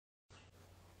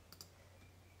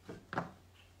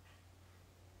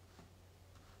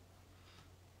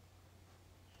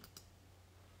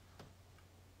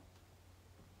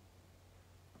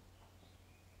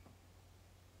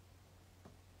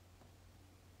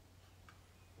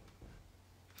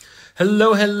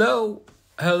Hello, hello.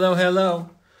 Hello, hello.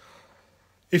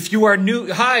 If you are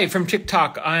new, hi from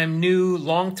TikTok. I'm new,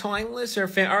 long-time listener.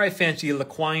 All right, fancy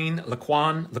Laqua. I don't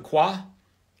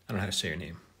know how to say your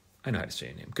name. I know how to say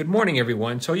your name. Good morning,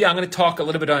 everyone. So yeah, I'm going to talk a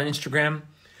little bit on Instagram.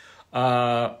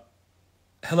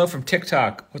 Hello from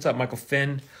TikTok. What's up, Michael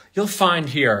Finn? You'll find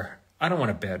here, I don't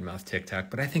want to badmouth TikTok,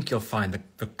 but I think you'll find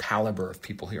the caliber of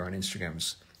people here on Instagram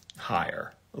is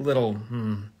higher. A little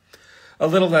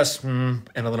less and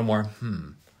a little more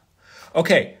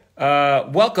Okay,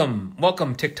 welcome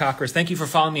TikTokers. Thank you for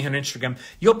following me on Instagram.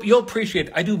 You'll appreciate,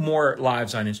 I do more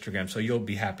lives on Instagram, so you'll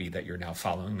be happy that you're now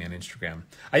following me on Instagram.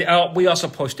 We also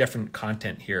post different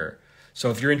content here.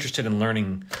 So if you're interested in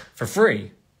learning for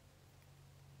free,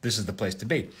 this is the place to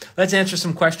be. Let's answer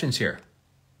some questions here.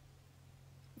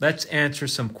 Let's answer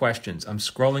some questions. I'm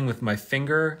scrolling with my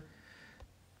finger.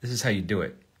 This is how you do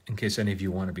it, in case any of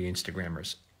you want to be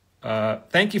Instagrammers.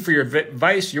 Thank you for your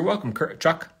advice. You're welcome,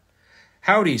 Chuck.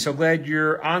 Howdy. So glad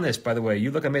you're on this, by the way.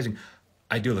 You look amazing.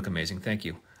 I do look amazing. Thank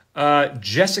you.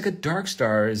 Jessica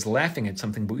Darkstar is laughing at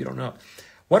something, but we don't know.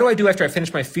 What do I do after I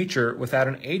finish my feature without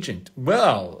an agent?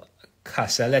 Well,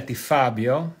 Casaletti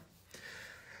Fabio,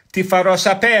 ti farò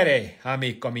sapere,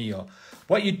 amico mio.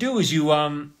 What you do is you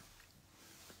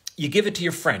give it to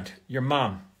your friend, your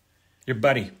mom, your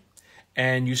buddy,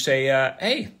 and you say,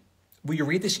 hey, will you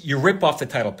read this? You rip off the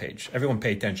title page. Everyone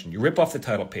pay attention. You rip off the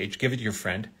title page, give it to your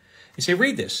friend. You say,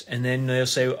 read this. And then they'll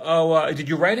say, oh, did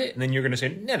you write it? And then you're going to say,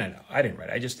 no, I didn't write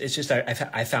it.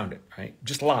 I found it, right?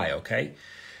 Just lie, okay?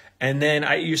 And then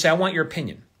you say, I want your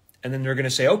opinion. And then they're going to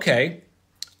say, okay,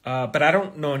 but I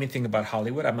don't know anything about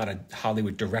Hollywood. I'm not a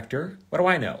Hollywood director. What do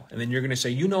I know? And then you're going to say,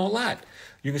 you know a lot.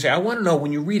 You're going to say, I want to know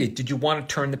when you read it, did you want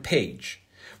to turn the page?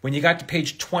 When you got to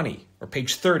page 20 or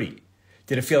page 30,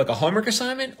 did it feel like a homework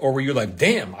assignment? Or were you like,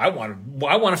 damn, I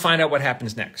want to find out what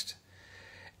happens next?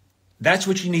 That's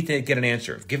what you need to get an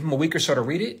answer of. Give them a week or so to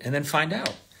read it and then find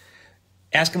out.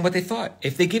 Ask them what they thought.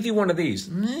 If they give you one of these,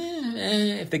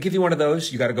 if they give you one of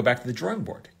those, you got to go back to the drawing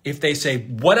board. If they say,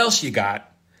 what else you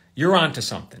got? You're on to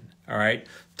something, all right?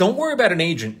 Don't worry about an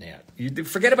agent yet.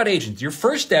 Forget about agents. Your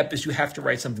first step is you have to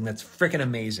write something that's freaking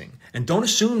amazing. And don't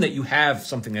assume that you have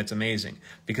something that's amazing.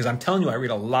 Because I'm telling you, I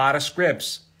read a lot of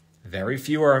scripts. Very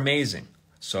few are amazing.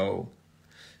 So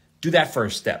do that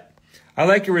first step. I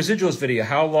like your residuals video.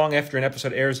 How long after an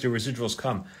episode airs do residuals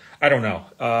come? I don't know.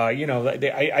 I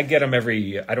get them I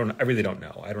really don't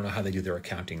know. I don't know how they do their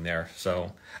accounting there.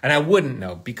 So, and I wouldn't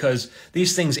know because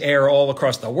these things air all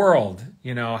across the world.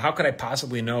 How could I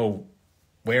possibly know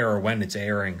where or when it's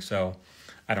airing? So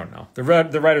I don't know. The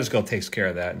Writers Guild takes care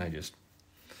of that. And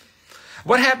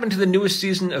what happened to the newest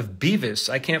season of Beavis?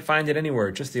 I can't find it anywhere.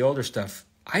 Just the older stuff.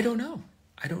 I don't know.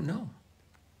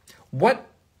 What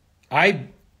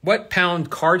pound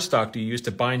cardstock do you use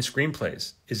to bind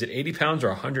screenplays? Is it 80 pounds or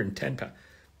 110 pounds?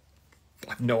 I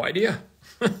have no idea.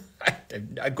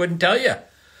 I couldn't tell you.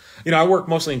 I work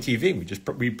mostly in TV.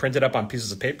 We print it up on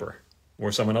pieces of paper,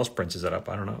 or someone else prints it up.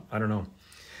 I don't know.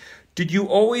 Did you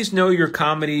always know your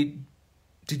comedy?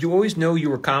 Did you always know you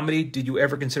were comedy? Did you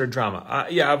ever consider drama?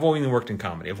 Yeah, I've only worked in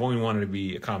comedy. I've only wanted to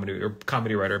be a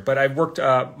comedy writer. But I've worked.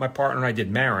 My partner and I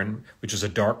did Marin, which is a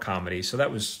dark comedy. So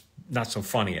that was not so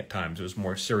funny at times. It was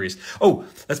more serious. Oh,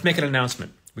 let's make an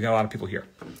announcement. We got a lot of people here.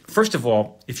 First of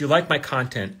all, if you like my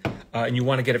content and you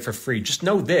want to get it for free, just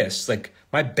know this. Like,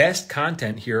 my best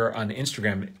content here on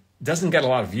Instagram doesn't get a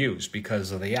lot of views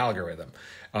because of the algorithm.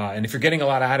 And if you're getting a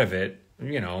lot out of it,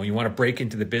 you want to break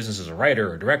into the business as a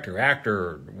writer or director, actor,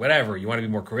 or whatever. You want to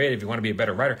be more creative. You want to be a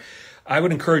better writer. I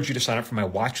would encourage you to sign up for my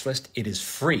watch list. It is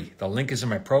free. The link is in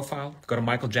my profile. Go to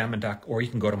MichaelJamin.com, or you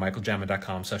can go to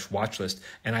MichaelJamin.com/watchlist.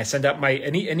 And I send out my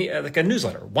like a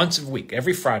newsletter once a week,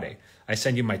 every Friday. I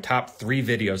send you my top 3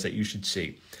 videos that you should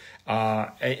see.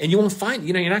 And you won't find,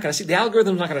 you're not going to see, the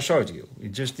algorithm's not going to show it to you. You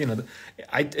just,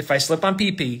 if I slip on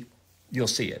PP, you'll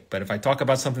see it. But if I talk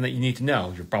about something that you need to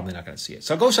know, you're probably not going to see it.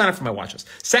 So go sign up for my watch list.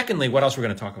 Secondly, what else we're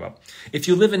going to talk about? If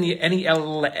you live in any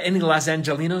Los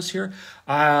Angelinos here,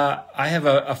 I have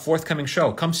a forthcoming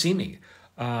show. Come see me.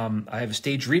 I have a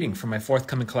stage reading for my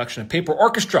forthcoming collection of Paper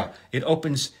Orchestra. It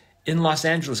opens in Los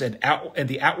Angeles at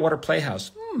the Atwater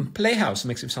Playhouse. Playhouse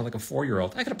makes it sound like a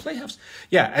 4-year-old. I got a playhouse.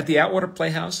 Yeah, at the Atwater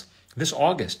Playhouse this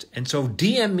August. And so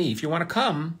DM me if you want to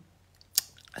come.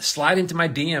 Slide into my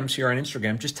DMs here on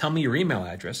Instagram. Just tell me your email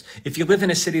address. If you live in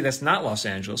a city that's not Los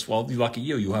Angeles, well, lucky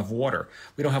you. You have water.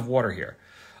 We don't have water here.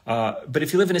 But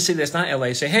if you live in a city that's not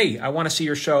LA, say, hey, I want to see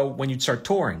your show when you start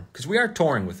touring. Because we are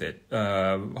touring with it.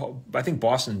 I think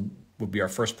Boston would be our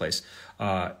first place,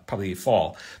 probably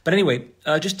fall. But anyway,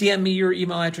 just DM me your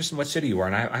email address and what city you are,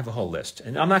 and I have a whole list.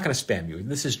 And I'm not going to spam you.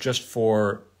 This is just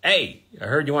for, hey, I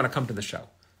heard you want to come to the show.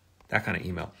 That kind of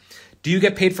email. Do you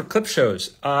get paid for clip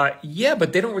shows? Yeah,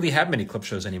 but they don't really have many clip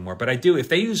shows anymore. But I do. If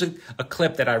they use a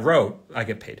clip that I wrote, I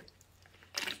get paid.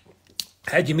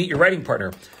 How'd you meet your writing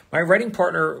partner? My writing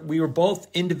partner, we were both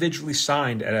individually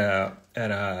signed at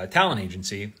a talent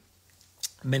agency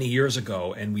many years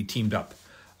ago, and we teamed up.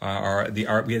 We had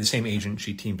the same agent.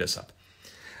 She teamed us up.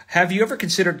 Have you ever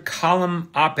considered column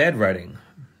op-ed writing?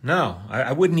 No,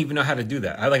 I wouldn't even know how to do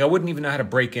that. I wouldn't even know how to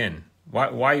break in.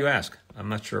 Why you ask? I'm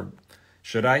not sure.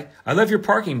 Should I? I love your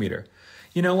parking meter.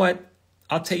 You know what?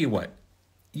 I'll tell you what.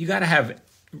 You got to have,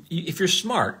 if you're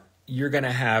smart, you're going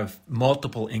to have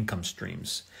multiple income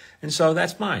streams. And so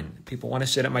that's mine. People want to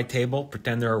sit at my table,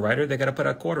 pretend they're a writer. They got to put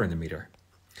a quarter in the meter.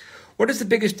 What is the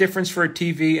biggest difference for a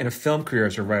TV and a film career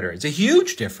as a writer? It's a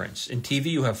huge difference. In TV,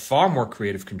 you have far more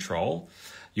creative control.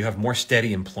 You have more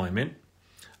steady employment.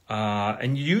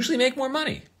 And you usually make more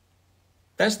money.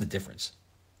 That's the difference.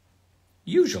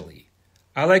 Usually.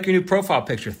 I like your new profile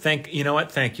picture. You know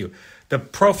what? Thank you.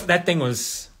 That thing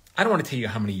was, I don't want to tell you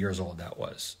how many years old that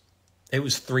was. It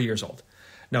was 3 years old.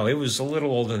 No, it was a little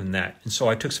older than that. And so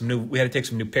we had to take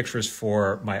some new pictures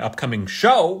for my upcoming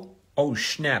show. Oh,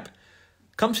 snap.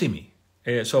 Come see me.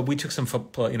 So we took some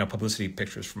publicity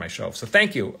pictures for my show. So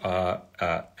thank you.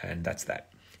 And that's that.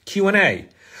 Q&A.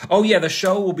 Oh, yeah, the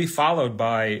show will be followed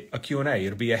by a Q&A.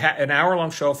 It'll be an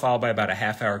hour-long show followed by about a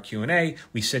half-hour Q&A.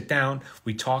 We sit down.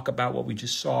 We talk about what we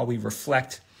just saw. We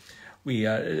reflect. We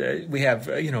have,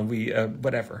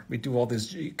 whatever. We do all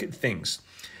these things.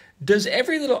 Does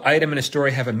every little item in a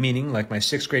story have a meaning, like my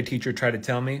sixth grade teacher tried to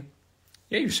tell me?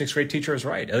 Yeah, your sixth grade teacher is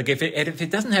right. Like if it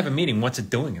doesn't have a meaning, what's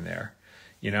it doing in there?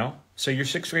 So your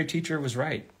sixth grade teacher was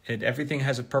right. Everything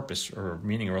has a purpose or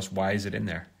meaning, or else why is it in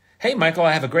there? Hey, Michael,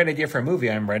 I have a great idea for a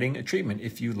movie. I'm writing a treatment.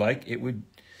 If you like it, would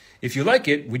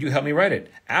you help me write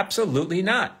it? Absolutely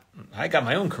not. I got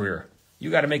my own career. You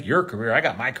got to make your career. I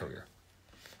got my career.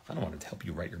 I don't want to help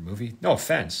you write your movie. No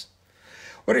offense.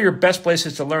 What are your best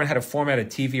places to learn how to format a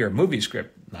TV or movie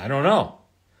script? I don't know.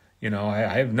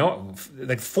 I have no,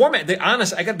 format.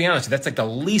 I got to be honest, that's like the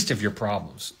least of your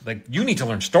problems. Like, you need to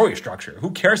learn story structure. Who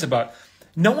cares about,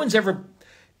 no one's ever,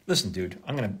 listen, dude,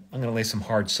 I'm going to lay some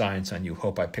hard science on you.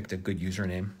 Hope I picked a good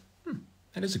username.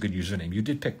 That is a good username. You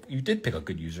did pick a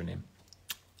good username.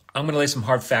 I'm going to lay some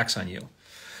hard facts on you.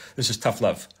 This is tough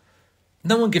love.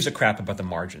 No one gives a crap about the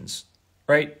margins,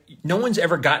 right? No one's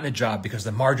ever gotten a job because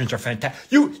the margins are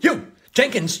fantastic.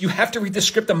 Jenkins, you have to read the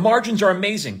script. The margins are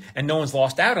amazing. And no one's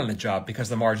lost out on a job because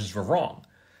the margins were wrong.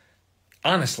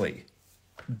 Honestly,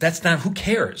 that's not, who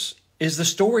cares? Is the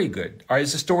story good? Or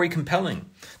is the story compelling?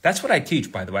 That's what I teach,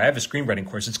 by the way. I have a screenwriting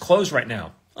course. It's closed right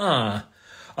now.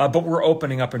 But we're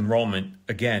opening up enrollment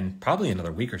again, probably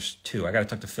another week or two. I got to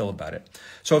talk to Phil about it.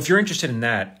 So if you're interested in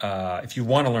that, if you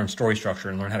want to learn story structure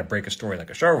and learn how to break a story like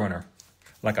a showrunner,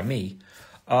 like a me,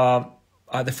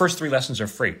 the first 3 lessons are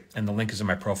free, and the link is in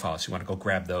my profile, so you want to go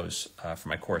grab those for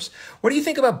my course. What do you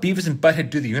think about Beavis and Butthead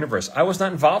Do the Universe? I was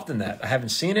not involved in that. I haven't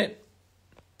seen it.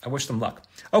 I wish them luck.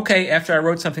 Okay, after I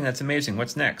wrote something that's amazing,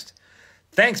 what's next?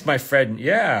 Thanks, my friend.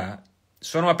 Yeah,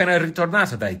 sono appena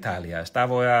ritornato da Italia.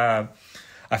 Stavo a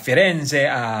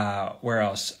Firenze, where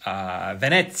else?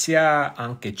 Venezia,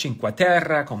 anche Cinque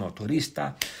Terre come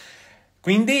turista.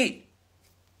 Quindi,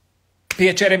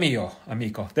 piacere mio,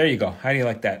 amico. There you go. How do you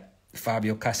like that?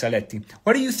 Fabio Casaletti.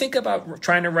 What do you think about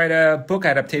trying to write a book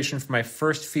adaptation for my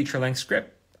first feature-length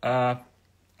script?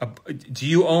 Do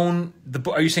you own the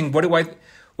book? Are you saying, what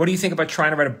do you think about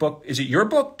trying to write a book? Is it your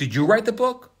book? Did you write the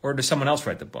book? Or does someone else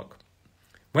write the book?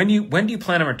 When do you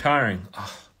plan on retiring?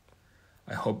 Oh,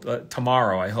 I hope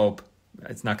tomorrow. I hope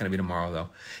it's not going to be tomorrow though.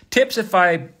 Tips if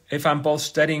I'm both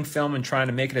studying film and trying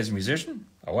to make it as a musician?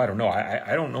 Oh, I don't know.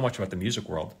 I don't know much about the music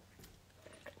world.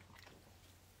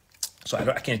 So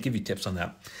I can't give you tips on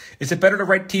that. Is it better to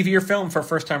write TV or film for a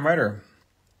first-time writer?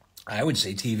 I would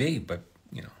say TV, but,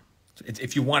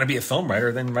 if you want to be a film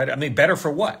writer, then write it. I mean, better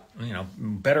for what?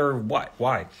 Better what?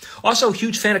 Why? Also,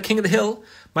 huge fan of King of the Hill.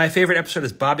 My favorite episode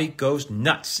is Bobby Goes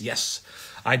Nuts. Yes.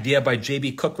 Idea by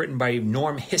J.B. Cook, written by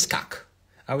Norm Hiscock.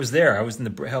 I was there. I was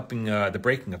in helping the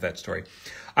breaking of that story.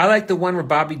 I like the one where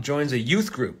Bobby joins a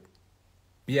youth group.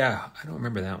 Yeah, I don't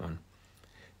remember that one.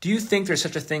 Do you think there's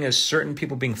such a thing as certain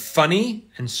people being funny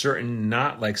and certain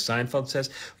not, like Seinfeld says?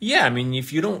 Yeah, I mean,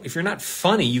 if you're not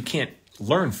funny, you can't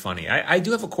learn funny. I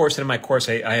do have a course, and in my course,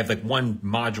 I have like one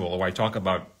module where I talk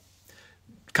about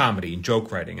comedy and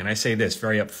joke writing, and I say this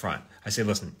very upfront. I say,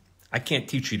 listen, I can't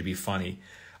teach you to be funny.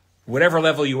 whatever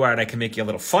level you are, and I can make you a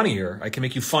little funnier. I can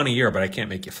make you funnier, but I can't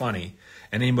make you funny.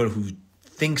 And anybody who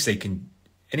thinks they can,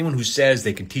 anyone who says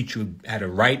they can teach you how to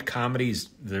write comedies,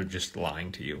 they're just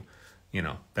lying to you. You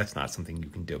know, that's not something you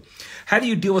can do. How do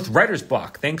you deal with writer's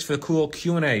block? Thanks for the cool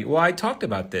Q&A. Well, I talked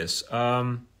about this.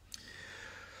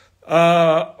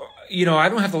 You know, I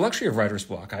don't have the luxury of writer's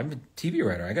block. I'm a TV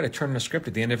writer. I got to turn in a script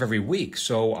at the end of every week.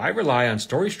 So I rely on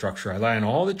story structure. I rely on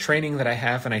all the training that I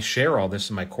have, and I share all this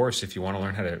in my course. If you want to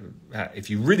learn how to, if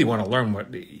you really want to learn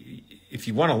if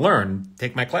you want to learn,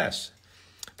 take my class.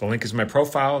 The link is in my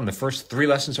profile, and the first 3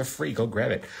 lessons are free. Go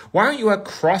grab it. Why aren't you at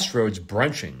Crossroads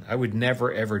brunching? I would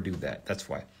never, ever do that. That's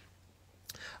why.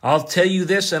 I'll tell you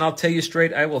this, and I'll tell you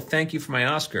straight, I will thank you for my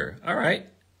Oscar. All right.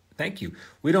 Thank you.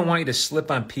 We don't want you to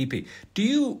slip on PP. Do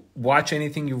you watch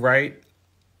anything you write?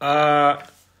 Do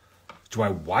I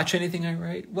watch anything I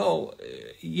write? Well,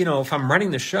 you know, if I'm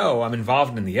running the show, I'm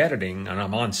involved in the editing, and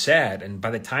I'm on set, and by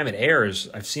the time it airs,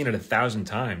 I've seen it 1,000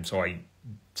 times, so I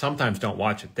sometimes don't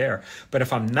watch it there. But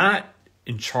if I'm not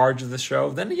in charge of the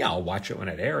show, then yeah, I'll watch it when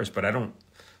it airs, but I don't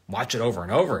watch it over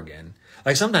and over again.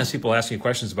 Like sometimes people ask me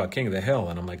questions about King of the Hill,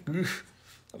 and I'm like, that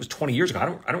was 20 years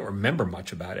ago. I don't remember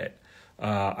much about it.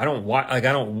 I don't watch, like,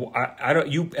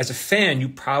 you as a fan, you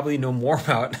probably know more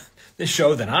about this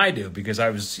show than I do because I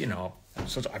was, you know,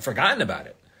 I've forgotten about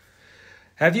it.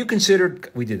 Have you considered,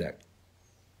 we did that.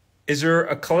 Is there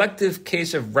a collective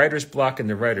case of writer's block in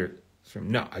the writer?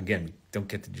 No, again, don't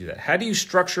get to do that. How do you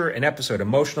structure an episode?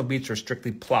 Emotional beats or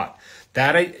strictly plot?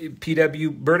 That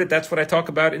PW Burdett, that's what I talk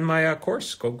about in my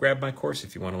course. Go grab my course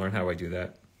if you want to learn how I do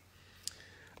that.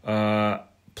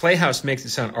 Playhouse makes it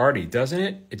sound arty, doesn't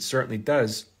it? It certainly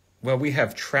does. Well, we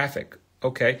have traffic.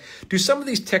 Okay. Do some of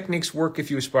these techniques work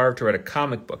if you aspire to write a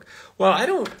comic book? Well, I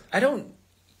don't,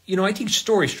 you know, I teach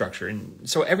story structure. And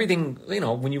so everything, you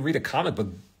know, when you read a comic book,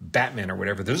 Batman or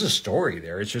whatever, there's a story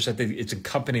there. It's just that it's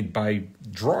accompanied by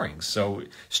drawings. So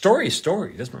story is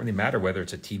story. It doesn't really matter whether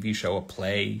it's a TV show, a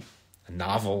play, a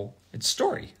novel. It's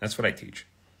story. That's what I teach.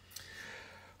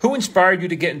 Who inspired you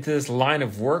to get into this line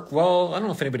of work? Well, I don't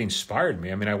know if anybody inspired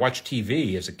me. I mean, I watched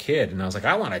TV as a kid, and I was like,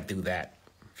 I want to do that.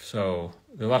 So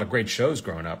there are a lot of great shows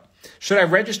growing up. Should I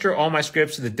register all my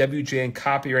scripts to the WGA and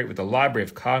copyright with the Library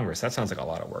of Congress? That sounds like a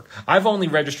lot of work. I've only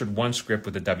registered 1 script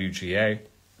with the WGA.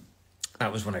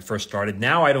 That was when I first started.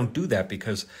 Now I don't do that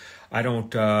because I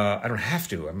don't have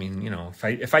to. I mean, you know,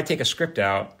 if I take a script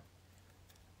out,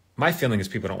 my feeling is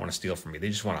people don't want to steal from me. They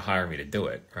just want to hire me to do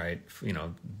it, right? You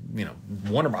know,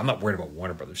 Warner. I'm not worried about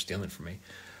Warner Brothers stealing from me.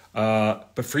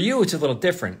 But for you, it's a little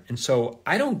different. And so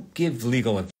I don't give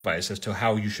legal advice as to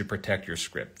how you should protect your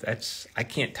script. I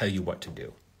can't tell you what to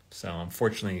do. So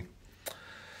unfortunately,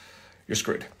 you're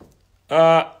screwed.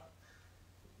 Where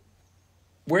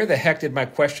the heck did my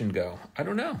question go? I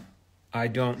don't know.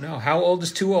 How old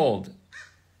is too old?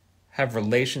 Have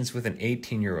relations with an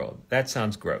 18-year-old. That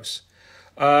sounds gross.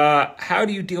 How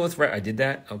do you deal with... I did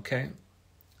that? Okay.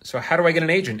 So how do I get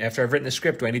an agent after I've written the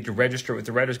script? Do I need to register with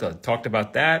the Writers Guild? I talked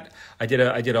about that. I did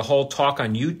a whole talk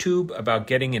on YouTube about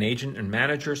getting an agent and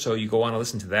manager. So you go on and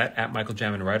listen to that at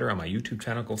MichaelJaminWriter on my YouTube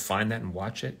channel. Go find that and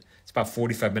watch it. It's about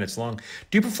 45 minutes long.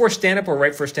 Do you perform stand-up or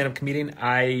write for a stand-up comedian?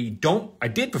 I don't. I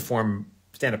did perform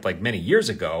stand-up like many years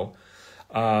ago.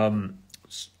 I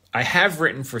have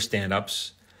written for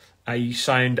stand-ups. I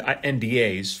signed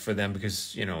NDAs for them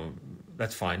because, you know,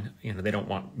 that's fine. You know, they don't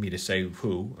want me to say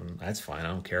who, and that's fine. I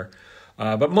don't care.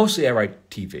 But mostly I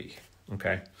write TV,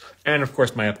 okay? And, of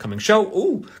course, my upcoming show.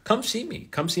 Ooh, come see me.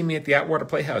 Come see me at the Atwater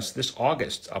Playhouse this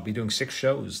August. I'll be doing 6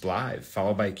 shows live,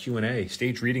 followed by a Q&A,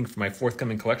 stage reading for my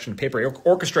forthcoming collection, Paper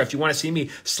Orchestra. If you want to see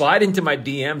me, slide into my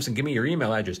DMs and give me your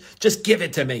email address. Just give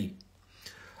it to me.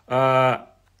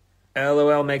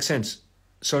 LOL makes sense.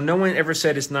 So no one ever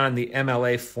said it's not in the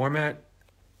MLA format?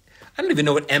 I don't even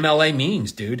know what MLA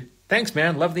means, dude. Thanks,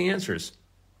 man. Love the answers.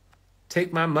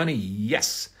 Take my money.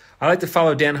 Yes. I like to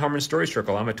follow Dan Harmon's Story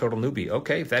Circle. I'm a total newbie.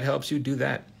 Okay, if that helps you, do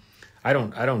that. I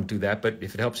don't do that, but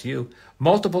if it helps you.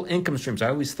 Multiple income streams. I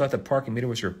always thought the parking meter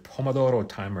was your Pomodoro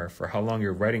timer for how long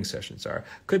your writing sessions are.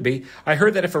 Could be. I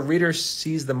heard that if a reader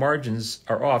sees the margins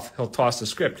are off, he'll toss the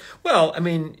script. Well, I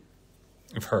mean,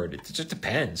 I've heard. It just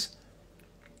depends.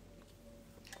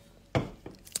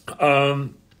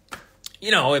 You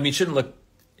know, I mean, it shouldn't look...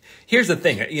 Here's the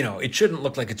thing, you know, it shouldn't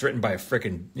look like it's written by a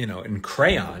frickin', you know, in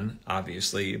crayon,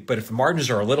 obviously. But if the margins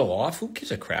are a little off, who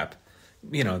gives a crap?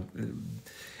 You know,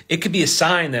 it could be a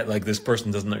sign that, like, this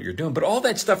person doesn't know what you're doing. But all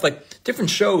that stuff, like, different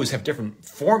shows have different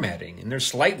formatting, and they're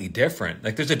slightly different.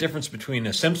 Like, there's a difference between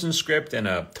a Simpsons script and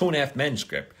a Two and a Half Men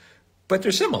script. But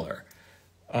they're similar.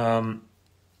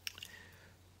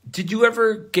 Did you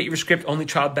ever get your script only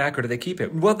child back, or do they keep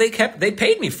it? Well, they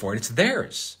paid me for it. It's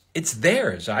theirs. It's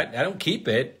theirs. I don't keep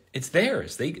it. It's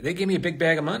theirs. They gave me a big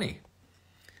bag of money.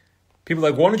 People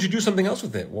are like, why don't you do something else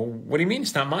with it? Well, what do you mean?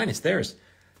 It's not mine. It's theirs.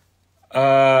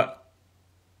 Right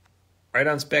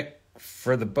on spec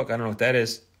for the book. I don't know what that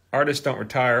is. Artists don't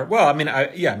retire. Well, I mean,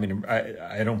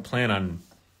 I don't plan on.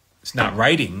 It's not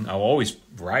writing. I'll always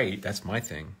write. That's my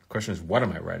thing. The question is, what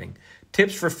am I writing?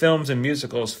 Tips for films and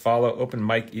musicals. Follow open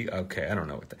mic. Okay, I don't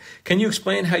know what that. Can you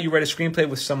explain how you write a screenplay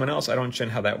with someone else? I don't understand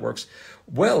how that works.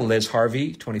 Well, Liz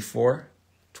Harvey,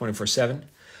 24/7.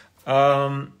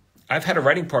 I've had a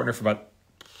writing partner for about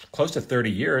close to 30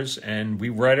 years, and we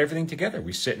write everything together.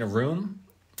 We sit in a room,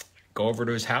 go over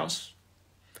to his house,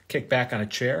 kick back on a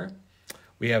chair.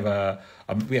 We have a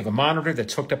monitor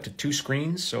that's hooked up to 2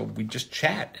 screens, so we just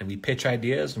chat and we pitch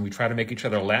ideas and we try to make each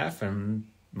other laugh. And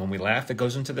when we laugh, it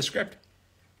goes into the script.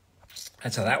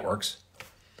 That's how that works.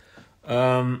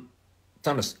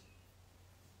 Thomas,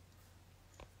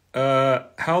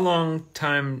 how long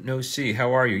time no see?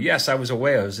 How are you? Yes, I was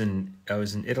away. I was in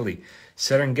Italy,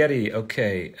 Serengeti.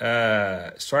 Okay.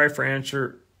 Sorry for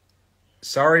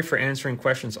answering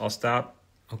questions. I'll stop.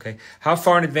 Okay. How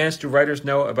far in advance do writers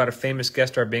know about a famous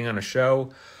guest star being on a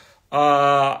show?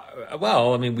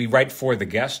 Well, I mean, we write for the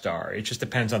guest star. It just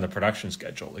depends on the production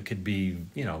schedule. It could be,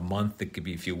 a month. It could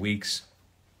be a few weeks.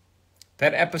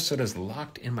 That episode is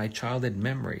locked in my childhood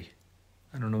memory.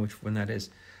 I don't know which one that is.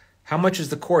 How much is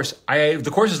the course?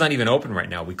 The course is not even open right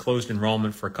now. We closed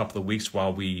enrollment for a couple of weeks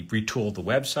while we retooled the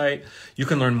website. You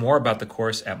can learn more about the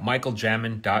course at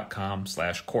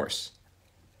michaeljamin.com/course.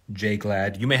 Jay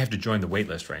Glad. You may have to join the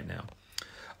waitlist right now.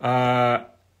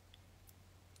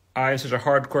 I'm such a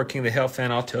hardcore King of the Hill fan.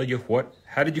 I'll tell you what.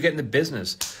 How did you get in the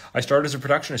business? I started as a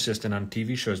production assistant on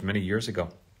TV shows many years ago.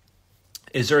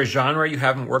 Is there a genre you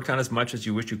haven't worked on as much as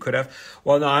you wish you could have?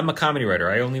 Well, no, I'm a comedy writer.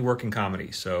 I only work in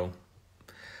comedy. So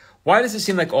why does it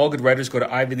seem like all good writers go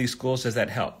to Ivy League schools? Does that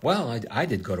help? Well, I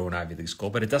did go to an Ivy League school,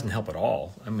 but it doesn't help at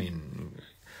all. I mean,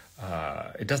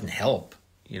 it doesn't help.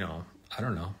 I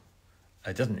don't know.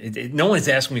 It doesn't. No one's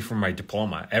asking me for my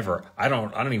diploma ever. I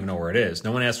don't even know where it is.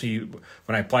 No one asks me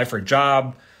when I apply for a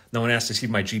job. No one asks to see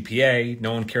my GPA.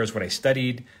 No one cares what I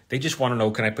studied. They just want to know,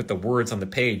 can I put the words on the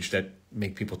page that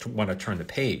make people want to turn the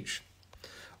page?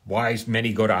 Why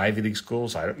many go to Ivy League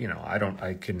schools? I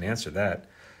couldn't answer that.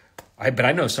 But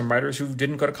I know some writers who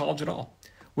didn't go to college at all.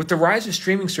 With the rise of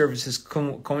streaming services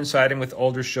coinciding with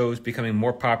older shows becoming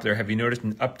more popular, have you noticed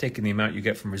an uptick in the amount you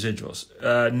get from residuals?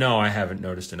 No, I haven't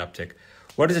noticed an uptick.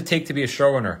 What does it take to be a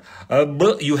showrunner?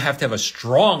 You have to have a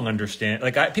strong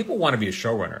understanding. People want to be a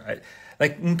showrunner.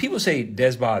 When people say,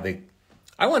 Desba,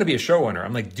 I want to be a showrunner.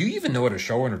 I'm like, do you even know what a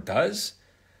showrunner does?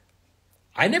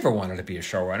 I never wanted to be a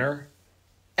showrunner.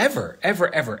 Ever.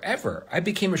 I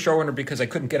became a showrunner because I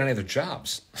couldn't get any other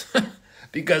jobs.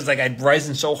 Because I'd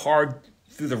risen so hard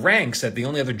through the ranks that the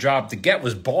only other job to get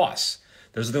was boss.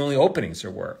 Those are the only openings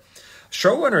there were.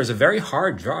 Showrunner is a very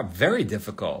hard job, very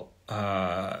difficult.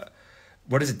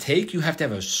 What does it take? You have to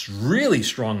have a really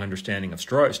strong understanding of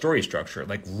story structure,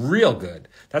 real good.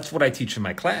 That's what I teach in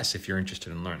my class if you're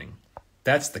interested in learning.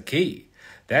 That's the key.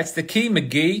 That's the key,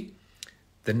 McGee.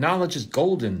 The knowledge is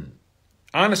golden.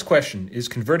 Honest question, is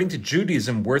converting to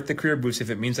Judaism worth the career boost if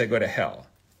it means I go to hell?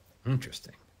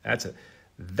 Interesting.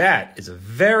 That is a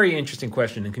very interesting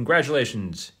question, and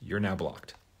congratulations, you're now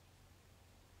blocked.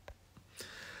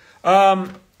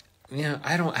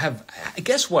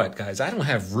 Guess what, guys? I don't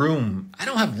have room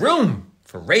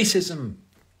for racism,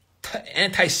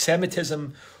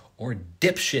 anti-Semitism, or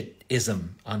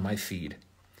dipshitism on my feed.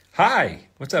 Hi,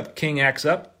 what's up, King Acts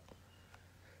Up?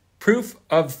 Proof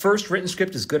of first written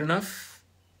script is good enough?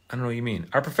 I don't know what you mean.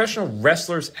 Are professional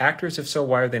wrestlers actors? If so,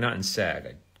 why are they not in SAG?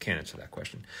 I can't answer that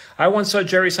question. I once saw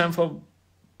Jerry Seinfeld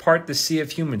part The Sea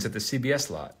of Humans at the CBS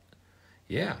lot.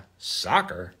 Yeah,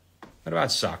 soccer. What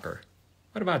about soccer?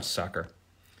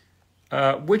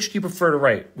 Which do you prefer to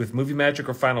write, with Movie Magic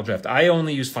or Final Draft? I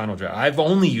only use Final Draft. I've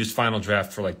only used Final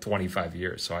Draft for 25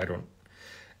 years, so I don't.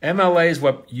 MLA is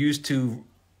what used to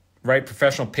write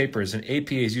professional papers, and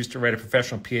APA is used to write a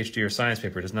professional PhD or science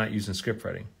paper. It is not used in script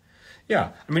writing.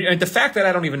 Yeah, I mean, and the fact that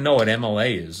I don't even know what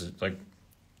MLA is,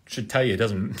 should tell you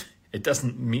it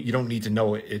doesn't mean you don't need to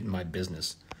know it in my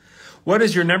business. What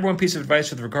is your number one piece of advice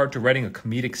with regard to writing a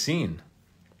comedic scene?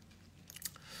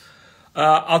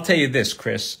 I'll tell you this,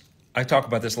 Chris. I talk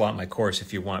about this a lot in my course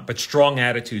if you want, but strong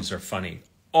attitudes are funny.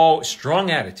 Oh,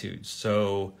 strong attitudes.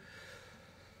 So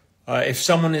if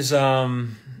someone is,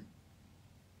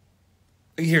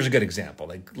 here's a good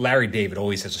example. Larry David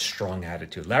always has a strong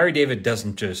attitude. Larry David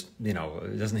doesn't just,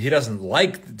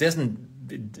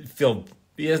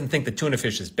 He doesn't think the tuna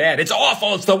fish is bad. It's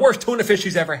awful. It's the worst tuna fish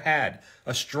he's ever had.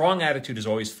 A strong attitude is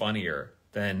always funnier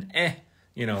than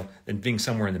than being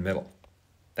somewhere in the middle.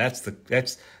 That's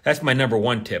my number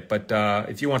one tip. But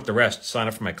if you want the rest, sign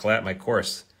up for my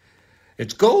course.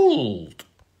 It's gold.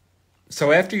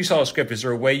 So after you saw a script, is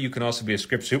there a way you can also be a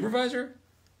script supervisor?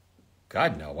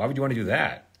 God, no. Why would you want to do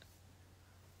that?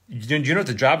 Do you know what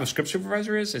the job of script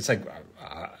supervisor is? It's like,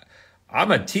 I'm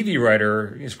a TV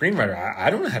writer, screenwriter. I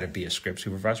don't know how to be a script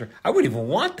supervisor. I wouldn't even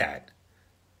want that.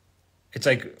 It's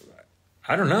like,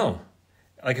 I don't know.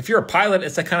 Like if you're a pilot,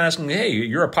 it's like kind of asking, hey,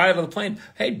 you're a pilot of the plane.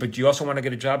 Hey, but you also want to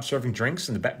get a job serving drinks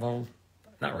in the back? Well,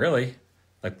 not really.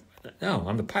 Like, no,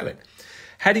 I'm the pilot.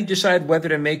 How do you decide whether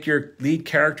to make your lead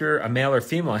character a male or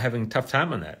female? Having a tough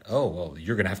time on that. Oh, well,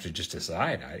 you're going to have to just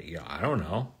decide. I don't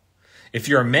know. If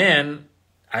you're a man,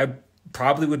 I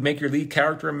probably would make your lead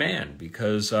character a man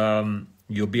because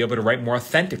you'll be able to write more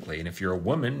authentically. And if you're a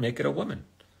woman, make it a woman.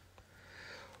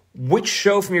 Which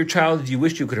show from your childhood do you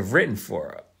wish you could have written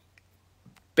for?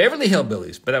 Beverly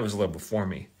Hillbillies, but that was a little before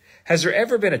me. Has there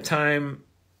ever been a time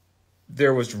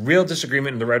there was real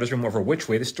disagreement in the writer's room over which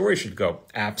way the story should go?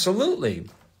 Absolutely.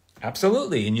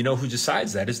 Absolutely. And you know who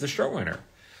decides that is the showrunner.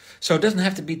 So it doesn't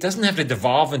have to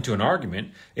devolve into an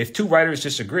argument. If two writers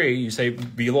disagree, you say,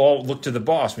 you'll all look to the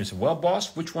boss. And you say, well,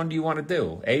 boss, which one do you want to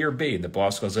do? A or B? And the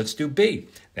boss goes, let's do B.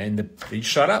 And you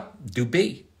shut up, do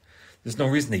B. There's no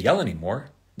reason to yell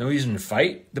anymore. No reason to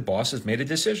fight. The boss has made a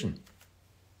decision.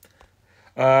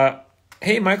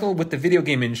 Hey, Michael, with the video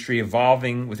game industry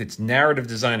evolving with its narrative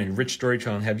design and rich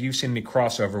storytelling, have you seen any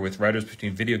crossover with writers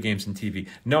between video games and TV?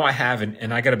 No, I haven't,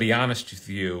 and I got to be honest with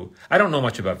you. I don't know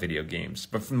much about video games,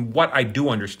 but from what I do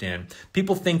understand,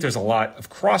 people think there's a lot of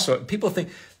crossover. People think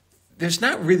there's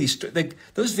not really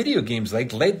those video games.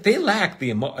 They lack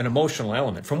an emotional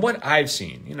element. From what I've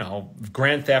seen,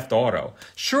 Grand Theft Auto.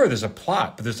 Sure, there's a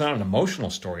plot, but there's not an emotional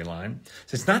storyline.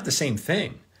 So it's not the same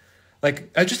thing.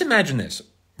 Just imagine this.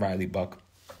 Riley Buck,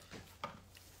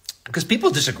 because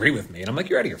people disagree with me and I'm like,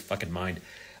 you're out of your fucking mind.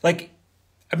 Like,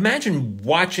 imagine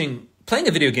playing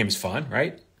a video game is fun,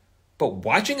 right? But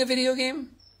watching a video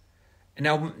game,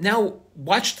 and now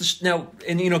watch this now,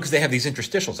 and because they have these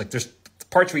interstitials, like there's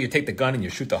parts where you take the gun and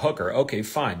you shoot the hooker. Okay,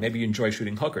 fine, maybe you enjoy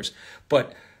shooting hookers,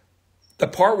 but the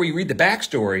part where you read the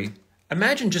backstory,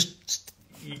 imagine just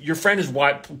your friend is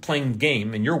playing the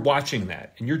game and you're watching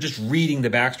that and you're just reading the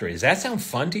backstory. Does that sound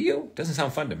fun to you? Doesn't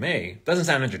sound fun to me. Doesn't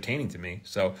sound entertaining to me.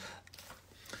 So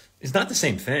it's not the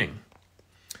same thing.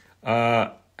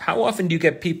 How often do you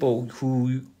get people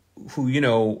who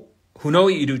know what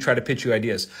you do try to pitch you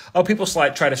ideas? Oh, people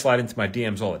try to slide into my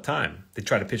DMs all the time. They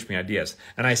try to pitch me ideas.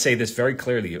 And I say this very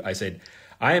clearly. I said,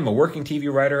 I am a working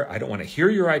TV writer. I don't want to hear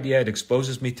your idea. It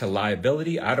exposes me to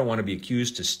liability. I don't want to be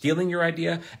accused of stealing your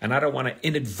idea, and I don't want to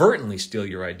inadvertently steal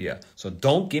your idea. So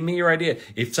don't give me your idea.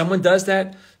 If someone does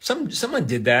that, someone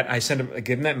did that. I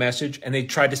give them that message, and they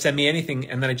tried to send me anything,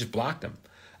 and then I just blocked them.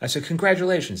 I said,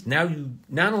 congratulations. Now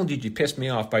not only did you piss me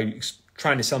off by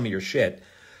trying to sell me your shit,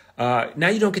 now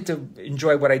you don't get to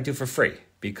enjoy what I do for free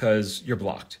because you're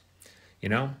blocked.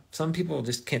 Some people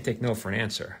just can't take no for an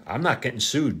answer. I'm not getting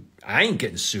sued. I ain't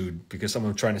getting sued because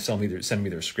someone's trying to send me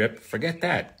their script. Forget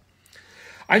that.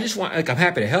 I just want, I'm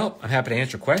happy to help. I'm happy to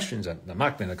answer questions. I'm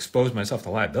not going to expose myself to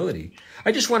liability.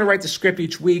 I just want to write the script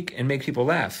each week and make people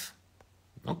laugh.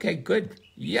 Okay, good.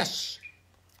 Yes.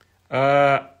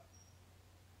 I've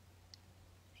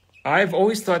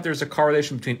always thought there's a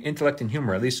correlation between intellect and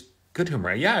humor, at least good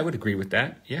humor. Yeah, I would agree with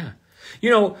that. Yeah.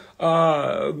 You're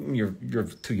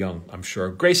too young, I'm sure.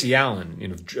 Gracie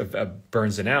Allen,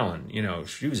 Burns and Allen,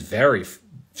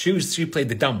 she played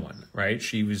the dumb one, right?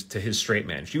 She was to his straight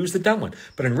man. She was the dumb one.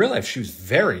 But in real life, she was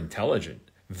very intelligent,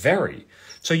 very.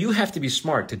 So you have to be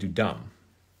smart to do dumb.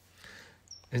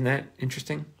 Isn't that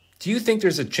interesting? Do you think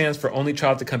there's a chance for Only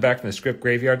Child to come back from the script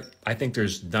graveyard? I think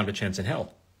there's not a chance in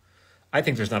hell. Can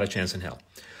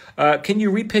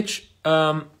you repitch,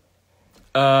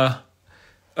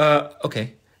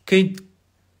 okay. Can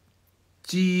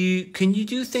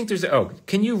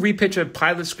you repitch a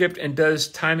pilot script, and does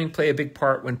timing play a big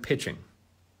part when pitching?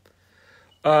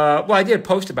 Well, I did a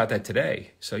post about that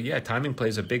today. So yeah, timing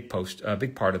plays a big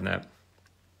part in that.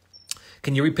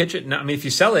 Can you repitch it? No, I mean, if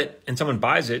you sell it and someone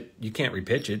buys it, you can't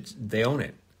repitch it. They own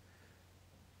it.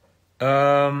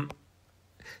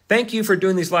 Thank you for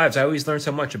doing these lives. I always learn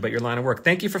so much about your line of work.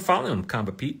 Thank you for following,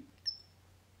 Combo Pete.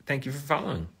 Thank you for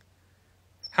following.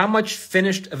 How much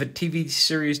finished of a TV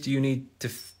series do you need to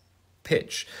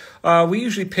pitch? We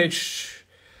usually pitch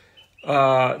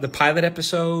the pilot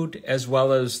episode as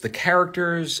well as the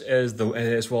characters, as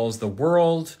well as the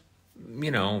world.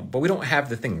 but we don't have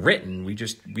the thing written. We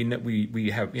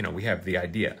have, we have the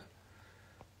idea.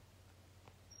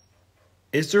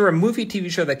 Is there a movie, TV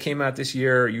show that came out this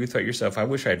year you thought yourself, I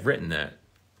wish I'd written that?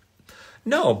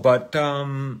 No, but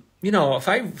if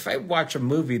I watch a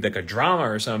movie like a drama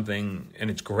or something and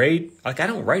it's great, like I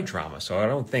don't write drama, so I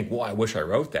don't think, well, I wish I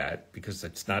wrote that because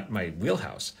it's not my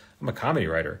wheelhouse. I'm a comedy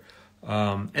writer,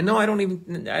 and no, I don't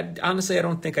even. Honestly, I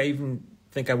don't think I even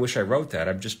think I wish I wrote that.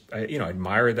 I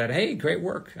admire that. Hey, great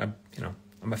work.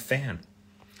 I'm a fan.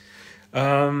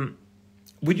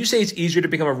 Would you say it's easier to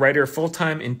become a writer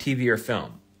full-time in TV or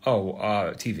film?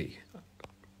 TV.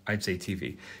 I'd say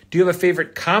TV. Do you have a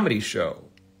favorite comedy show?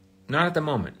 Not at the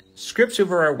moment. Script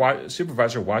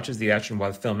supervisor watches the action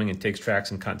while filming and takes tracks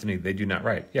and continuity. They do not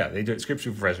write. Yeah, they do. Script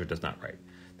supervisor does not write.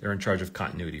 They're in charge of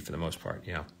continuity for the most part,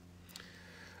 yeah.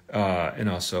 And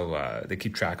also, they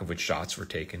keep track of which shots were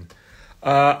taken.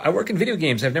 I work in video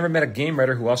games. I've never met a game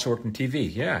writer who also worked in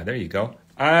TV. Yeah, there you go.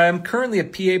 I'm currently a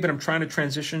PA, but I'm trying to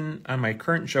transition on my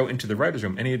current show into the writer's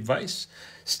room. Any advice?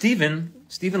 Stephen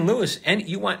Lewis,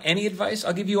 you want any advice?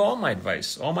 I'll give you all my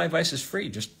advice. All my advice is free.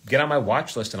 Just get on my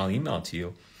watch list and I'll email it to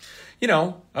you.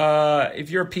 If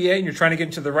you're a PA and you're trying to get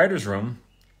into the writer's room,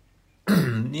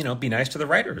 be nice to the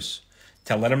writers.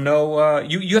 Let them know.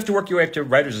 You have to work your way up to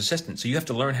writer's assistant, so you have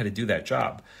to learn how to do that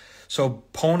job. So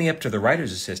pony up to the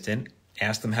writer's assistant,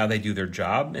 ask them how they do their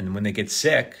job, and when they get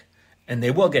sick, and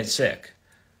they will get sick,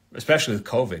 especially with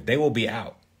COVID, they will be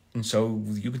out. And so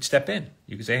you could step in.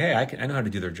 You could say, hey, I know how to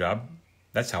do their job.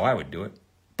 That's how I would do it.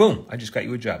 Boom, I just got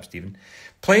you a job, Stephen.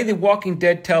 Play The Walking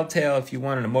Dead Telltale if you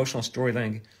want an emotional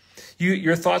storyline.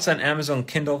 Your thoughts on Amazon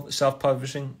Kindle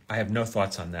self-publishing? I have no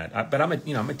thoughts on that. But I'm a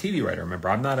TV writer, remember.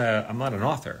 I'm not an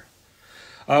author.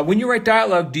 When you write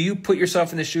dialogue, do you put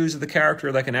yourself in the shoes of the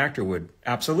character like an actor would?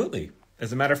 Absolutely.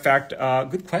 As a matter of fact,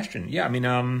 good question. Yeah,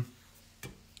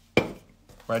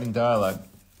 writing dialogue.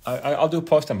 I'll do a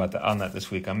post on that this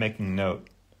week. I'm making note.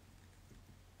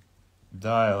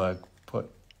 Dialogue. Put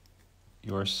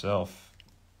yourself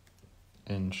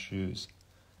in shoes.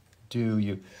 Do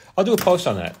you? I'll do a post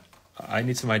on that. I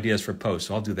need some ideas for posts,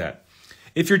 so I'll do that.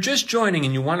 If you're just joining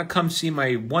and you want to come see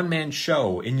my one-man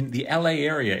show in the LA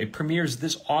area, it premieres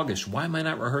this August. Why am I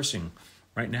not rehearsing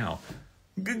right now?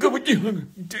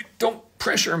 Don't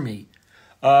pressure me.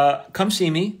 Come see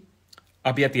me.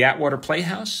 I'll be at the Atwater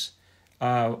Playhouse.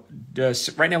 Right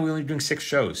now we're only doing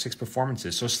 6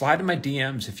 performances. So slide in my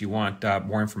DMs if you want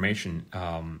more information,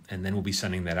 and then we'll be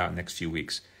sending that out next few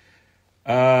weeks.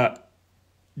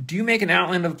 Do you make an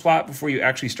outline of the plot before you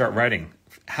actually start writing?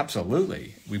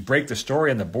 Absolutely. We break the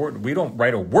story on the board. We don't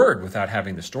write a word without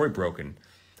having the story broken.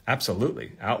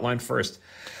 Absolutely. Outline first.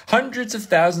 Hundreds of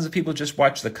thousands of people just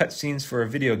watch the cutscenes for a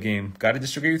video game. Got to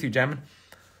disagree with you, Jamin.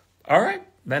 All right.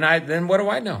 Then what do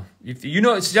I know? If you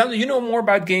know more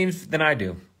about games than I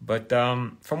do. But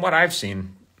from what I've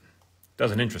seen, it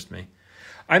doesn't interest me.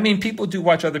 People do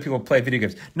watch other people play video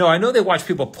games. No, I know they watch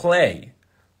people play,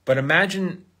 but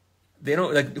imagine they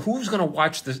don't who's going to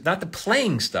watch this? Not the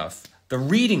playing stuff, the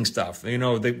reading stuff.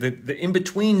 The in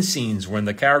between scenes when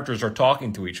the characters are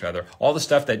talking to each other. All the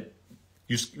stuff that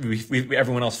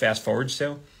everyone else fast forwards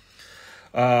to.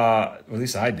 At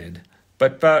least I did.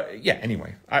 But yeah.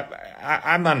 Anyway,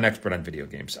 I'm not an expert on video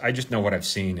games. I just know what I've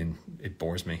seen, and it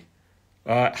bores me.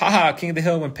 King of the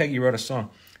Hill when Peggy wrote a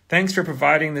song. Thanks for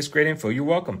providing this great info. You're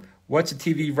welcome. What's a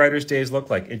TV writer's days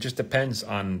look like? It just depends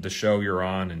on the show you're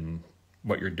on and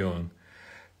what you're doing.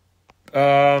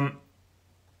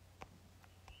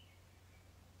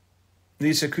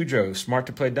 Lisa Cujo, smart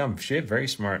to play dumb. Shit, very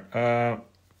smart.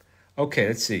 Okay,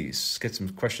 let's see. Let's get some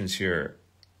questions here.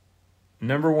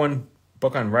 Number one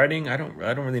book on writing? I don't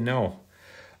really know.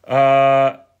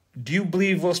 Do you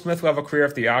believe Will Smith will have a career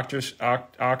after the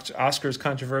Oscars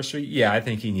controversy? Yeah, I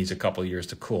think he needs a couple of years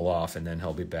to cool off, and then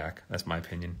he'll be back. That's my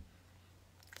opinion.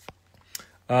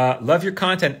 Love your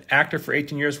content. Actor for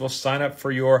 18 years will sign up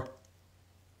for your...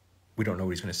 We don't know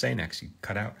what he's going to say next. He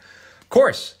cut out. Of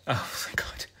course. Oh, my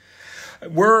God.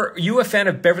 Were you a fan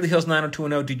of Beverly Hills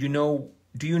 90210?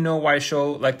 Do you know why a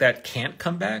show like that can't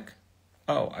come back?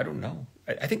 Oh, I don't know.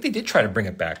 I think they did try to bring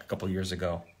it back a couple of years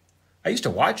ago. I used to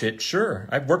watch it, sure.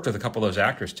 I've worked with a couple of those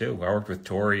actors, too. I worked with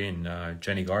Tori and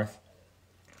Jenny Garth.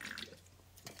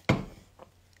 All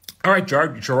right,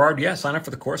 Gerard, yeah, sign up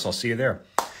for the course. I'll see you there.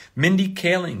 Mindy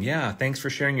Kaling, yeah, thanks for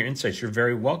sharing your insights. You're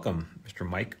very welcome, Mr.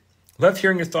 Mike. Love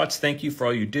hearing your thoughts. Thank you for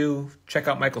all you do. Check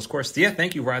out Michael's course. Yeah,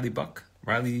 thank you, Riley Buck.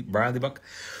 Riley Buck.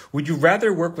 Would you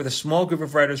rather work with a small group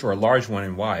of writers or a large one,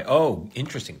 and why? Oh,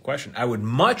 interesting question. I would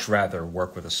much rather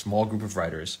work with a small group of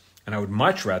writers, and I would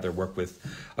much rather work with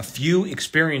a few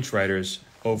experienced writers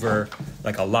over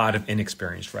like a lot of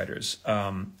inexperienced writers.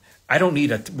 I don't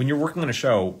need when you're working on a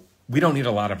show, we don't need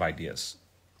a lot of ideas.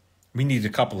 We need a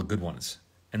couple of good ones.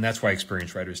 And that's why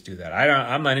experienced writers do that.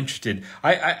 I'm not interested.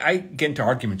 I get into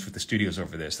arguments with the studios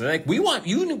over this. They're like,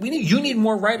 you need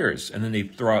more writers. And then they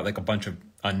throw out like a bunch of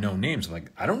unknown names. I'm like,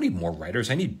 I don't need more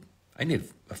writers. I need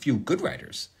a few good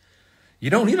writers. You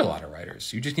don't need a lot of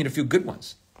writers. You just need a few good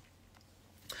ones.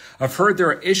 I've heard there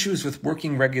are issues with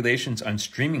working regulations on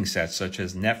streaming sets such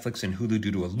as Netflix and Hulu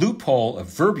due to a loophole of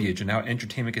verbiage and how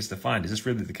entertainment gets defined. Is this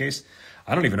really the case?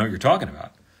 I don't even know what you're talking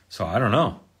about. So I don't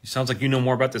know. It sounds like you know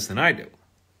more about this than I do.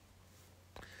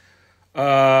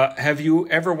 Have you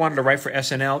ever wanted to write for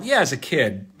SNL? Yeah, as a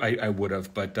kid, I would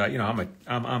have, but I'm a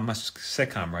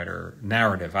sitcom writer,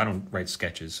 narrative. I don't write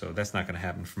sketches, so that's not going to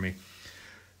happen for me.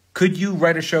 Could you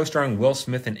write a show starring Will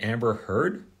Smith and Amber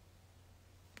Heard?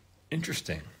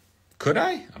 Interesting. Could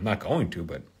I? I'm not going to,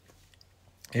 but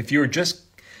if you were just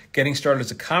getting started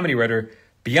as a comedy writer,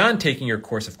 beyond taking your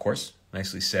course, of course,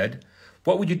 nicely said,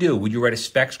 what would you do? Would you write a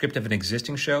spec script of an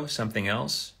existing show, something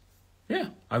else? Yeah,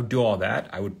 I would do all that.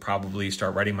 I would probably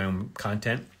start writing my own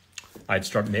content. I'd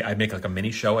make like a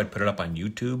mini show. I'd put it up on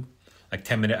YouTube, like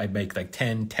 10-minute. I'd make like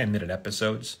 10-minute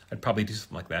episodes. I'd probably do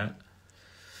something like that,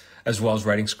 as well as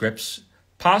writing scripts.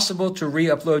 Possible to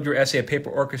re-upload your essay, a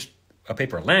paper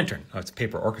lantern. Oh, it's a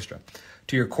paper orchestra.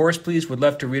 To your course, please. Would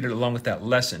love to read it along with that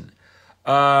lesson.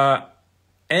 What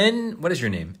is your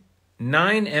name?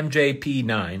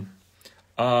 9MJP9.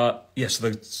 Yes,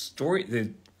 the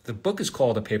story. The book is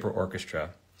called A Paper Orchestra,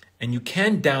 and you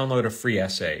can download a free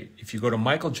essay. If you go to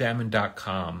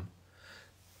MichaelJamin.com,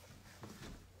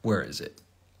 where is it?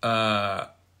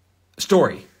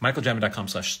 Story,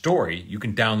 MichaelJamin.com/story, you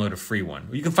can download a free one.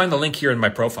 You can find the link here in my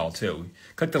profile too.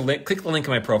 Click the link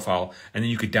in my profile, and then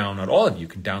you could download, all of you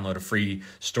can download a free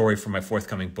story from my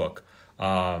forthcoming book.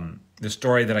 The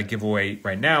story that I give away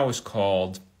right now is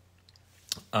called,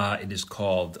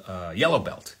 Yellow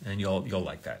Belt, and you'll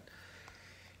like that.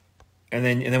 And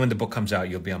then when the book comes out,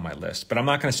 you'll be on my list. But I'm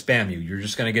not going to spam you. You're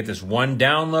just going to get this one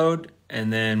download.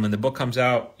 And then when the book comes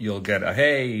out, you'll get a,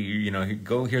 hey,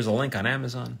 here's a link on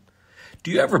Amazon.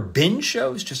 Do you ever binge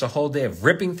shows? Just a whole day of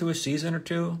ripping through a season or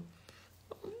two?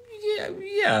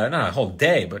 Yeah, not a whole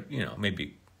day, but,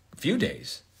 maybe a few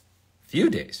days.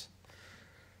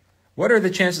 What are the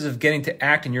chances of getting to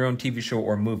act in your own TV show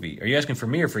or movie? Are you asking for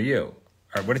me or for you?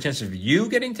 What are the chances of you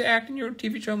getting to act in your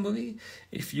TV show movie?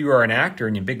 If you are an actor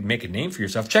and you make a name for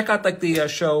yourself, check out like the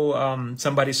show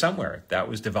Somebody Somewhere. That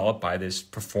was developed by this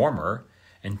performer,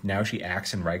 and now she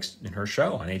acts and writes in her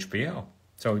show on HBO.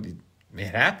 So it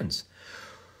happens.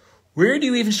 Where do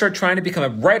you even start trying to become a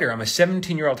writer? I'm a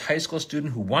 17-year-old high school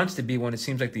student who wants to be one. It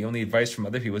seems like the only advice from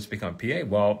other people is to become a PA.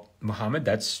 Well, Muhammad,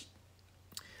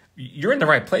 you're in the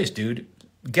right place, dude.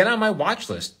 Get on my watch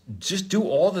list. Just do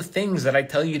all the things that I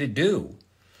tell you to do.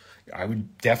 I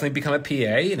would definitely become a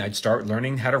PA, and I'd start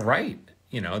learning how to write.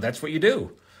 That's what you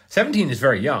do. 17 is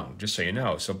very young, just so you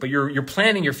know. But you're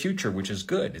planning your future, which is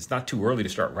good. It's not too early to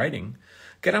start writing.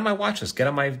 Get on my watch list. Get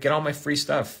all my free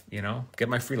stuff. Get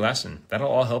my free lesson. That'll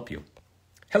all help you.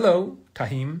 Hello,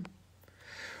 Tahim.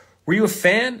 Were you a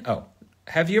fan? Oh,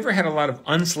 have you ever had a lot of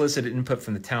unsolicited input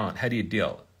from the talent? How do you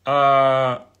deal?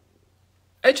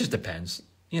 It just depends.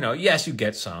 Yes, you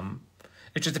get some.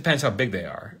 It just depends how big they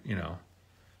are,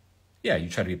 Yeah, you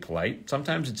try to be polite.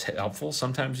 Sometimes it's helpful.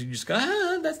 Sometimes you just go,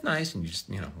 that's nice. And you just,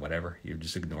 whatever. You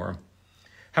just ignore them.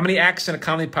 How many acts in a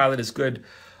comedy pilot is good?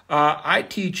 I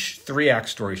teach 3-act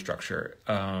story structure.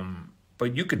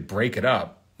 But you could break it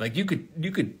up. Like you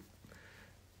could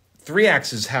 3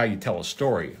 acts is how you tell a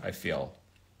story, I feel.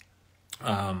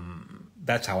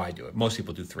 That's how I do it. Most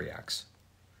people do 3 acts.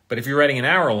 But if you're writing an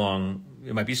hour long,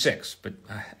 it might be 6. But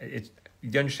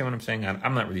you understand what I'm saying?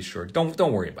 I'm not really sure. Don't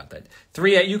worry about that.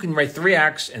 You can write 3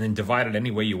 acts and then divide it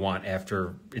any way you want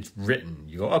after it's written.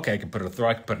 You go, okay, I can put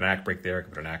an act break there. I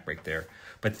can put an act break there.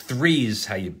 But 3 is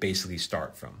how you basically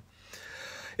start from.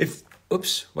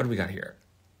 What do we got here?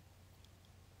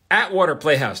 Atwater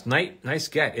Playhouse, nice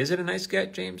get. Is it a nice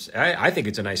get, James? I think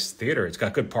it's a nice theater. It's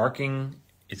got good parking.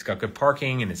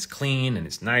 And it's clean, and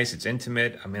it's nice, it's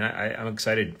intimate. I mean, I'm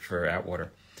excited for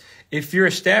Atwater. If you're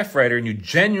a staff writer and you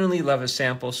genuinely love a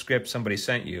sample script somebody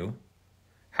sent you,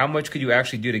 how much could you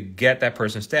actually do to get that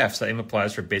person's staff? Same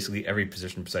applies for basically every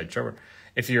position besides showrunner.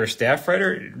 If you're a staff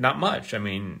writer, not much. I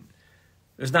mean,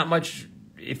 there's not much.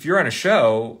 If you're on a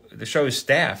show, the show is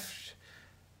staffed.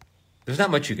 There's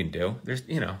not much you can do.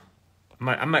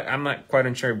 I'm not quite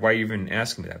unsure why you're even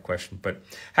asking me that question, but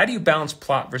how do you balance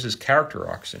plot versus character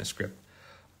arcs in a script?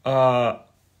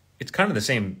 It's kind of the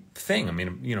same thing. I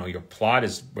mean, your plot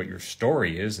is what your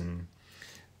story is, and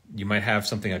you might have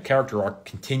something, a character arc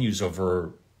continues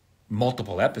over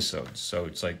multiple episodes. So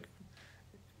it's like,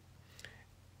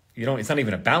 it's not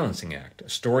even a balancing act. A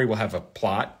story will have a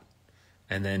plot,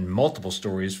 and then multiple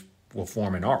stories will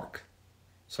form an arc.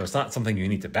 So it's not something you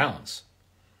need to balance.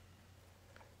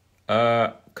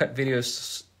 Cut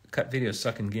videos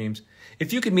suck in games.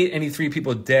 If you could meet any 3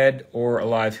 people dead or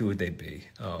alive, who would they be?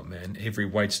 Oh man, Avery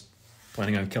White's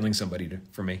planning on killing somebody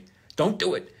for me. Don't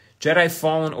do it. Jedi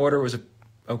Fallen Order was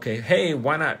okay. Hey,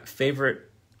 why not favorite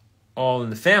All in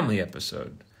the Family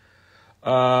episode?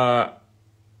 I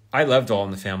loved All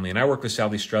in the Family, and I worked with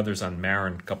Sally Struthers on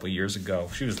Marin a couple of years ago.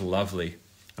 She was lovely,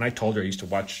 and I told her I used to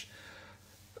watch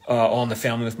All in the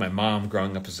Family with my mom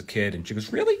growing up as a kid, and she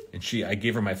goes, really? And I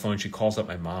gave her my phone. She calls up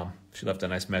my mom. She left a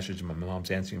nice message in my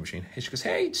mom's answering machine. Hey, she goes,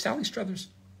 hey, it's Sally Struthers.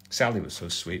 Sally was so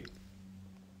sweet.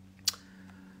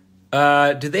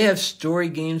 Do they have story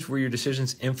games where your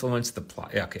decisions influence the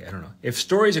plot? Yeah, okay, I don't know. If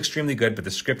story is extremely good, but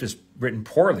the script is written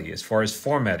poorly as far as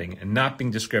formatting and not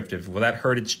being descriptive, will that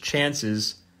hurt its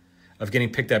chances of getting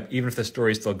picked up, even if the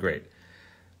story is still great?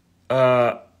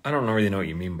 I don't really know what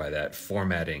you mean by that.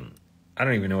 Formatting. I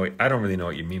don't really know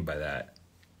what you mean by that.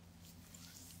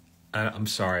 I'm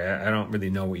sorry. I don't really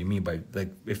know what you mean by,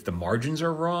 like, if the margins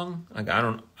are wrong. Like, I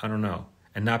don't know.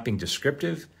 And not being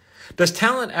descriptive. Does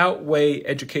talent outweigh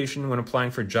education when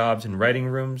applying for jobs in writing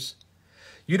rooms?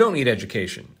 You don't need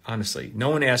education, honestly. No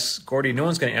one asks, Gordy, no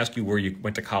one's going to ask you where you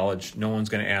went to college. No one's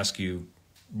going to ask you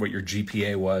what your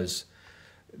GPA was.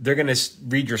 They're going to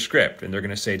read your script, and they're going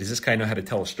to say, does this guy know how to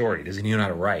tell a story? Does he know how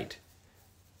to write?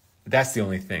 That's the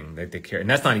only thing that they care. And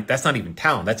that's not even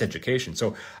talent, that's education.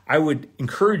 So I would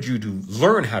encourage you to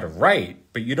learn how to write,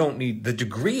 but you don't need, the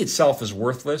degree itself is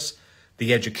worthless.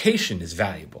 The education is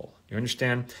valuable. You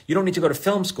understand? You don't need to go to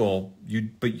film school,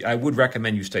 but I would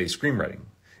recommend you study screenwriting.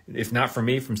 If not from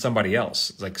me, from somebody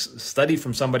else. Like, study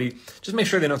from somebody. Just make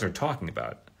sure they know what they're talking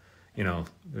about.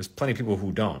 There's plenty of people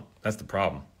who don't. That's the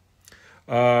problem.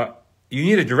 You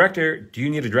need a director. Do you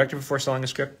need a director before selling a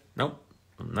script? Nope.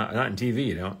 Not in TV,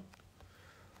 you don't.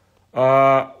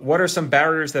 What are some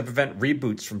barriers that prevent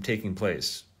reboots from taking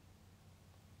place?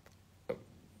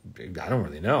 I don't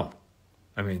really know.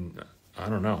 I mean, I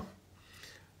don't know.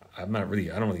 I don't really,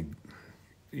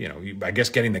 I guess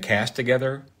getting the cast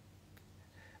together,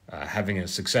 having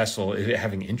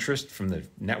interest from the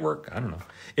network. I don't know.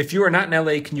 If you are not in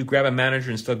LA, can you grab a manager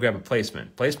and still grab a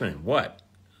placement? Placement in what?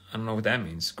 I don't know what that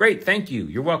means. Great. Thank you.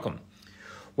 You're welcome.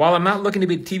 While I'm not looking to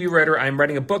be a TV writer, I'm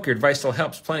writing a book. Your advice still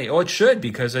helps plenty. Oh, it should,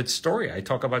 because it's story. I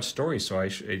talk about stories, so I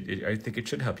think it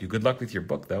should help you. Good luck with your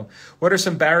book, though. What are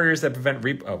some barriers that prevent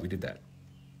Oh, we did that.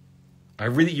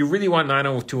 You really want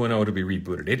 90210 to be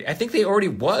rebooted. I think they already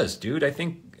was, dude. I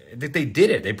think that they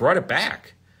did it. They brought it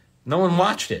back. No one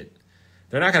watched it.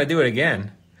 They're not going to do it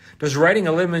again. Does writing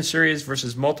a limited series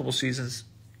versus multiple seasons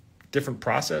different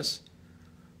process?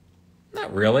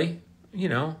 Not really.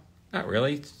 Not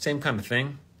really. Same kind of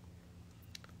thing.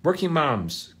 Working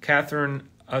Moms. Catherine,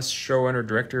 us showrunner,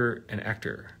 director, and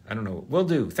actor. I don't know. Will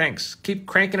do. Thanks. Keep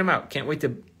cranking them out. Can't wait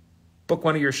to book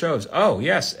one of your shows. Oh,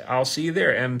 yes. I'll see you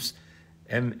there. MS,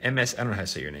 I don't know how to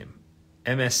say your name.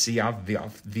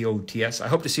 MSCVOTS. I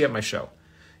hope to see you at my show.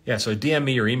 Yeah, so DM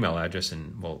me your email address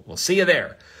and we'll see you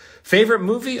there. Favorite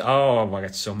movie? Oh, I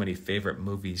got so many favorite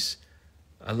movies.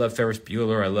 I love Ferris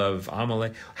Bueller. I love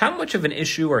Amelie. How much of an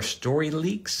issue are story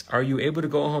leaks? Are you able to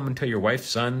go home and tell your wife,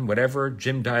 son, whatever,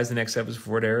 Jim dies the next episode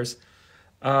before it airs?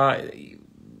 I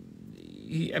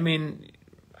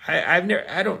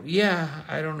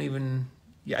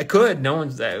could.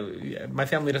 My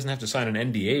family doesn't have to sign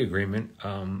an NDA agreement.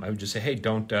 I would just say, hey,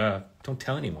 don't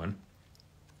tell anyone.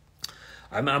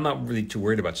 I'm not really too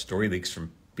worried about story leaks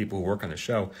from people who work on the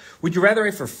show. Would you rather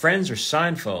write for Friends or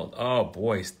Seinfeld? Oh,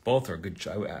 boy, both are good.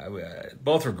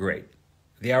 Both are great.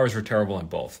 The hours were terrible on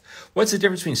both. What's the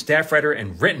difference between staff writer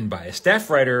and written by? A staff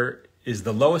writer is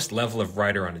the lowest level of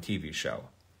writer on a TV show.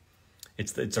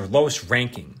 It's the lowest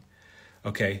ranking.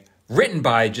 Okay. Written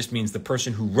by just means the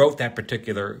person who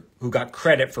who got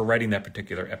credit for writing that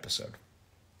particular episode.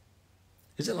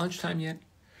 Is it lunchtime yet?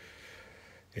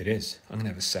 It is. I'm going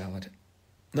to have a salad.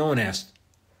 No one asked.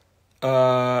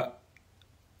 Do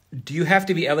you have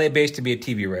to be LA-based to be a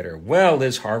TV writer? Well,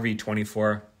 Liz Harvey,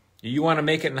 24. You want to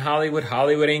make it in Hollywood?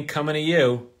 Hollywood ain't coming to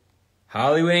you.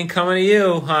 Hollywood ain't coming to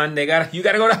you, hon. You got to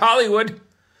go to Hollywood.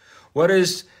 What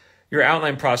does your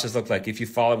outline process look like if you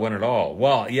follow one at all?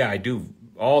 Well, yeah, I do.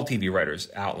 All TV writers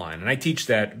outline, and I teach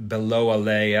that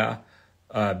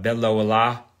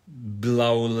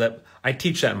I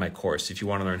teach that in my course if you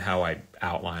want to learn how I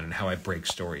outline and how I break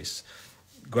stories.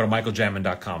 go to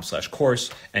MichaelJamin.com/course,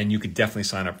 and you could definitely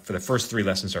sign up. For the first 3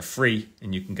 lessons are free,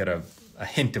 and you can get a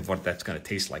hint of what that's going to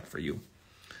taste like for you.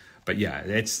 But yeah,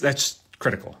 that's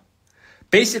critical.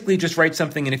 Basically, just write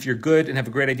something, and if you're good and have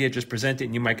a great idea, just present it,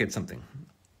 and you might get something.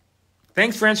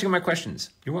 Thanks for answering my questions.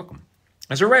 You're welcome.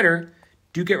 As a writer,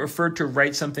 do you get referred to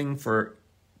write something for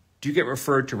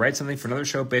another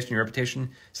show based on your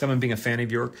reputation? Someone being a fan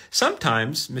of your work?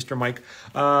 Sometimes, Mr. Mike.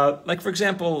 Like, for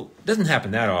example, it doesn't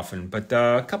happen that often, but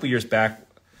a couple years back,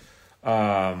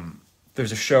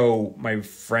 there's a show my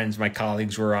friends, my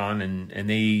colleagues were on, and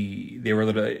they were a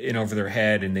little in over their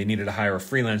head, and they needed to hire a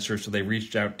freelancer, so they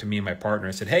reached out to me and my partner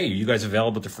and said, hey, are you guys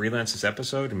available to freelance this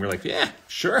episode? And we're like, yeah,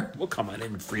 sure, we'll come on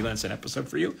in and freelance an episode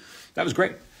for you. That was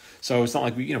great. So it's not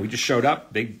like we just showed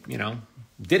up. They,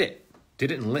 did it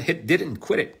and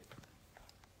quit it.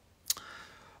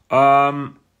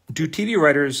 Do TV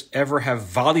writers ever have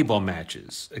volleyball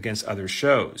matches against other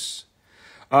shows?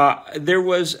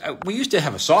 We used to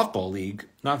have a softball league,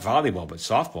 not volleyball, but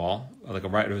softball.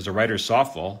 It was a writer's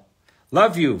softball.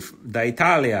 Love you, da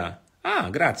Italia.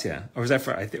 Grazie. Or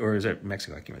is that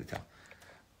Mexico? I can't really tell.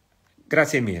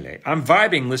 Grazie mille. I'm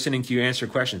vibing listening to you answer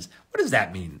questions. What does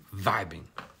that mean? Vibing.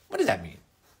 What does that mean?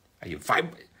 Are you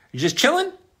just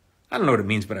chilling? I don't know what it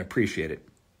means, but I appreciate it.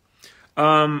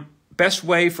 Best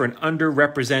way for an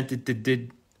underrepresented to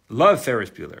love Ferris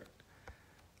Bueller.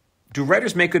 Do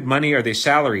writers make good money? Are they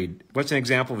salaried? What's an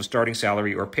example of a starting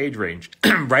salary or page range?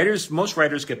 Most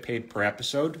writers get paid per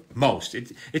episode. Most.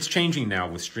 It's changing now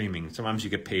with streaming. Sometimes you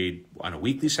get paid on a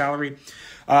weekly salary.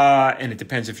 And it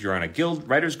depends if you're on a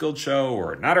Writers Guild show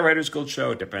or not a Writers Guild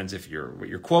show. It depends what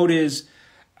your quote is.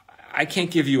 I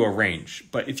can't give you a range.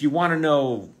 But if you want to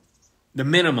know the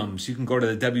minimums, you can go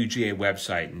to the WGA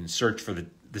website and search for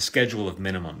the schedule of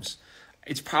minimums.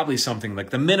 It's probably something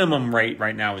like the minimum rate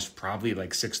right now is probably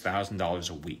like $6,000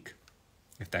 a week,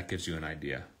 if that gives you an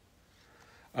idea.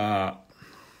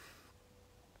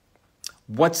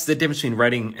 What's the difference between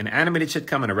writing an animated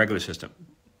sitcom and a regular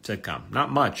sitcom?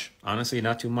 Not much. Honestly,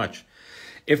 not too much.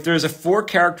 If there's 4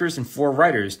 characters and 4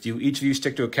 writers, do each of you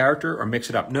stick to a character or mix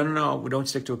it up? No. We don't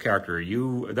stick to a character.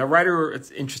 The writer, it's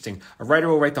interesting. A writer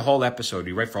will write the whole episode.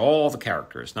 You write for all the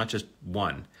characters, not just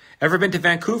one. Ever been to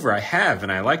Vancouver? I have,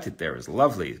 and I liked it there. It was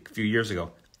lovely a few years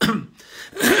ago.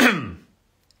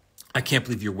 I can't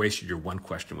believe you wasted your one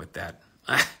question with that.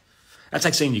 That's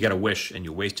like saying you got a wish and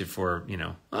you wasted for,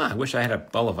 I wish I had a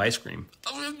bowl of ice cream.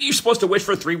 You're supposed to wish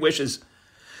for 3 wishes.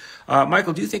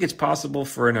 Michael, do you think it's possible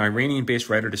for an Iranian-based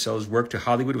writer to sell his work to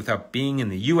Hollywood without being in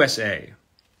the USA?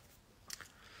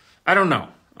 I don't know.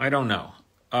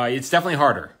 It's definitely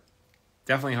harder.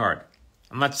 Definitely hard.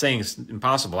 I'm not saying it's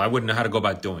impossible. I wouldn't know how to go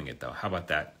about doing it, though. How about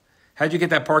that? How'd you get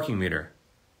that parking meter?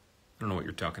 I don't know what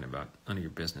you're talking about. None of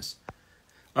your business.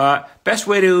 Best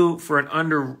way for an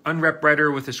unrep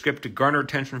writer with a script to garner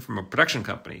attention from a production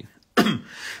company.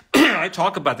 I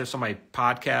talk about this on my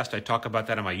podcast. I talk about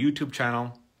that on my YouTube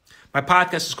channel. My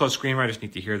podcast is called Screenwriters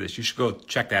Need to Hear This. You should go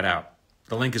check that out.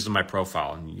 The link is in my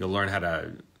profile, and you'll learn how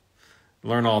to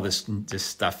learn all this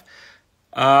stuff.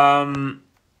 Are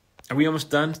we almost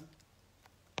done?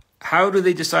 How do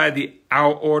they decide the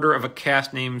order of a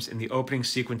cast names in the opening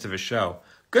sequence of a show?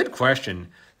 Good question.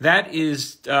 That's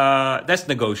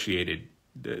negotiated.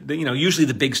 Usually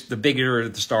the bigger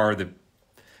the star,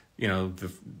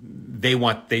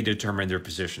 they determine their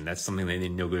position. That's something they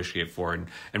negotiate for,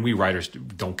 and we writers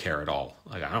don't care at all.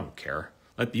 Like, I don't care.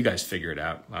 Let you guys figure it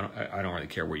out. I don't really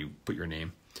care where you put your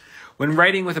name. When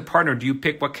writing with a partner, do you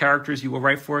pick what characters you will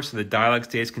write for so the dialogue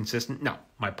stays consistent? No,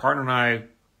 my partner and I,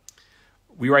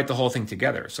 we write the whole thing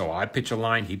together. So I pitch a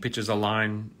line, he pitches a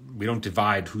line. We don't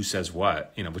divide who says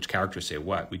what, which characters say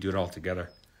what. We do it all together.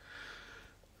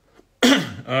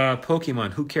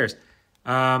 Pokemon, who cares?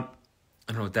 I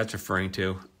don't know what that's referring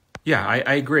to. Yeah,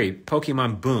 I agree.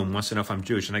 Pokemon Boom wants to know if I'm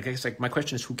Jewish. And I guess my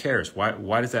question is, who cares?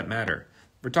 Why does that matter?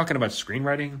 We're talking about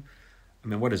screenwriting. I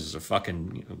mean, what is this? A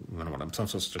fucking, I don't know what I'm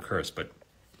supposed to curse, but it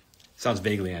sounds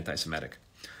vaguely anti-Semitic.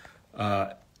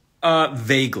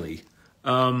 Vaguely.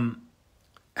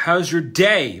 How's your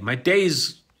day? My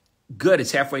day's good.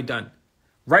 It's halfway done.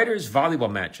 Writers,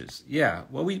 volleyball matches. Yeah,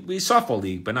 well, we softball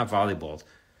league, but not volleyball.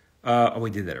 We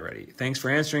did that already. Thanks for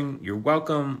answering. You're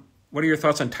welcome. What are your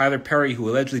thoughts on Tyler Perry, who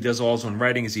allegedly does all his own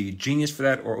writing? Is he a genius for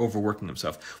that or overworking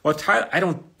himself? Well,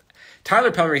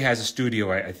 Tyler Perry has a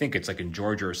studio. I think it's like in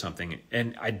Georgia or something,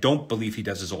 and I don't believe he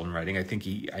does his own writing.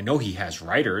 I know he has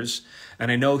writers,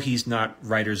 and I know he's not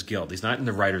Writers Guild. He's not in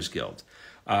the Writers Guild.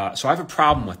 So I have a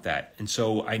problem with that, and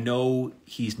so I know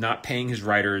he's not paying his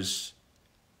writers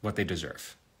what they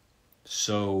deserve.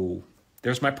 So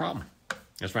there's my problem.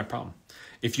 That's my problem.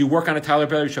 If you work on a Tyler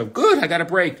Perry show, good, I got a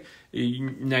break.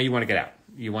 Now you want to get out.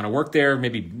 You want to work there,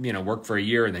 maybe work for a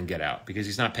year and then get out because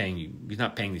he's not paying you. He's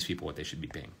not paying these people what they should be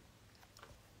paying.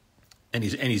 And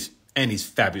he's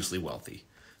fabulously wealthy.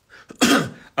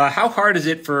 How hard is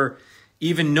it for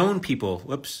even known people,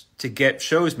 to get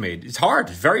shows made? It's hard.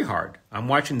 It's very hard. I'm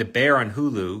watching The Bear on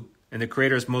Hulu, and the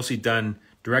creator has mostly done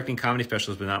directing comedy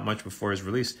specials, but not much before his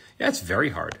release. Yeah, it's very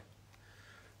hard.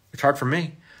 It's hard for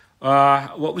me.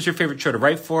 What was your favorite show to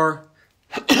write for?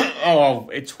 Oh,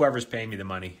 it's whoever's paying me the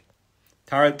money.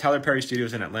 Tyler Perry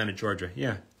Studios in Atlanta, Georgia.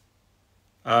 Yeah.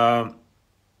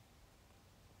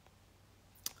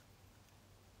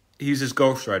 He uses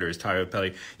ghostwriters, Tyler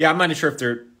Perry. Yeah, I'm not sure if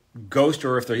they're ghost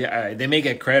or if they're, they may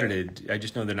get credited. I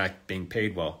just know they're not being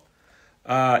paid well.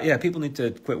 Yeah, people need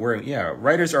to quit worrying. Yeah,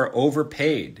 writers are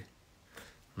overpaid.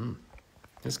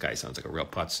 This guy sounds like a real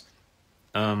putz.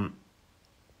 Wait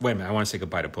a minute, I want to say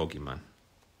goodbye to Pokemon.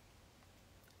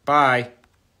 Bye.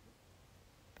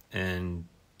 And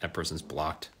that person's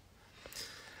blocked.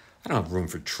 I don't have room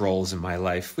for trolls in my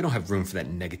life. We don't have room for that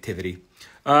negativity.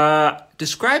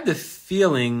 Describe the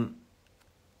feeling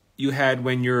you had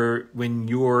when you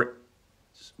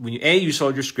A, you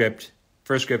sold your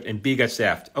first script, and B, got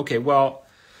staffed. Okay, well,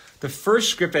 the first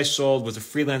script I sold was a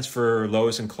freelance for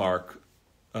Lois and Clark,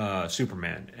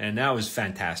 Superman, and that was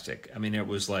fantastic. I mean, it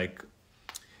was like,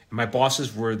 my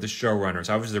bosses were the showrunners.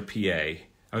 I was their PA.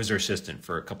 I was their assistant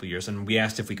for a couple of years, and we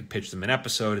asked if we could pitch them an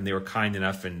episode, and they were kind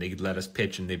enough, and they let us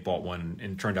pitch, and they bought one,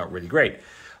 and it turned out really great.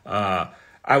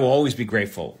 I will always be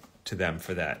grateful to them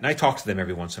for that. And I talk to them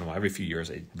every once in a while. Every few years,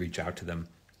 I reach out to them.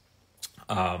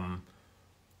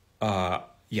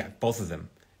 Yeah, both of them.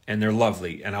 And they're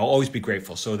lovely, and I'll always be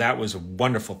grateful. So that was a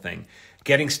wonderful thing.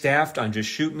 Getting staffed on Just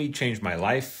Shoot Me changed my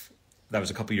life. That was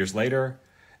a couple years later.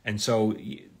 And so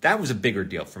that was a bigger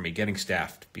deal for me, getting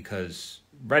staffed, because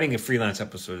writing a freelance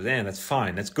episode, that's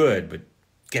fine, that's good, but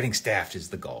getting staffed is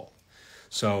the goal.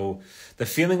 So the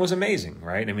feeling was amazing,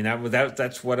 right? I mean,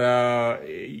 that's what,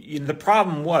 the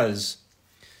problem was,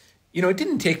 it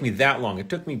didn't take me that long.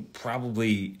 It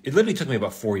literally took me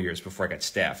about 4 years before I got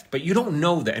staffed. But you don't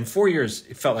know that. In 4 years,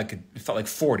 it felt like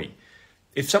 40.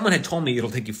 If someone had told me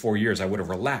it'll take you 4 years, I would have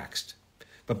relaxed.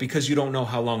 But because you don't know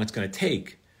how long it's going to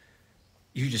take,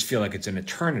 you just feel like it's an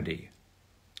eternity.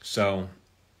 So,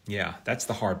 yeah, that's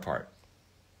the hard part.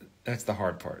 That's the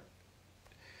hard part.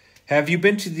 Have you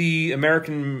been to the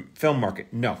American film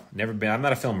market? No, never been. I'm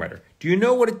not a film writer. Do you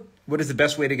know what is the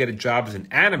best way to get a job as an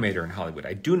animator in Hollywood?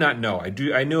 I do not know.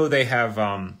 I know they have,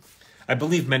 I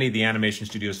believe many of the animation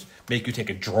studios make you take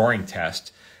a drawing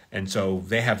test, and so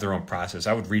they have their own process.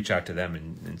 I would reach out to them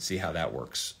and see how that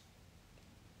works.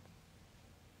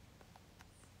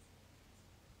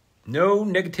 No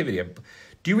negativity.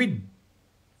 Do you read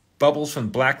Bubbles from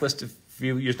Blacklist a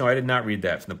few years? No, I did not read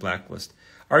that from the Blacklist.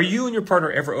 Are you and your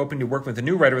partner ever open to working with a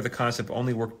new writer with the concept of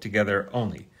only work together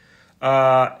only?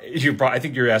 I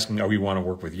think you're asking, we want to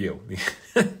work with you?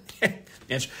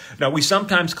 No, we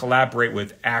sometimes collaborate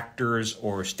with actors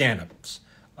or stand-ups.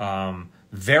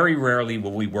 Very rarely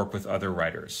will we work with other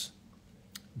writers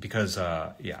because,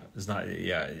 you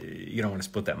don't want to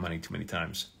split that money too many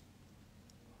times.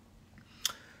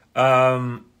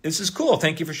 This is cool.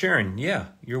 Thank you for sharing. Yeah,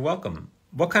 you're welcome.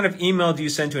 What kind of email do you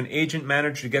send to an agent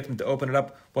manager to get them to open it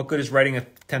up? What good is writing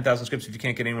 10,000 scripts if you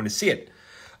can't get anyone to see it?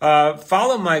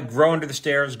 Follow my Grow Under the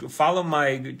Stairs.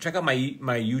 Check out my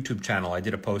YouTube channel. I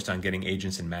did a post on getting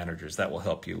agents and managers. That will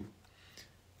help you.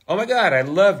 Oh my God, I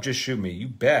love Just Shoot Me. You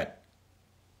bet.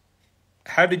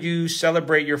 How did you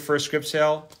celebrate your first script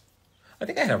sale? I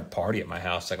think I had a party at my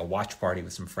house, like a watch party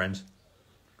with some friends.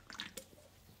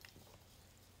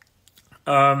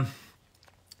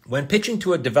 When pitching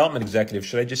to a development executive,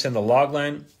 should I just send the log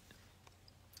line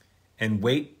and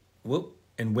wait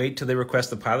till they request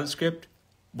the pilot script?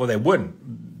 Well, they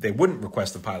wouldn't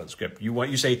request the pilot script.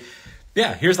 You say,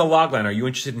 yeah, here's the log line. Are you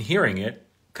interested in hearing it?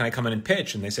 Can I come in and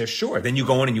pitch? And they say, sure. Then you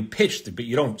go in and you pitch, but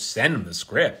you don't send them the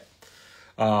script.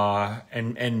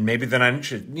 And maybe then I'm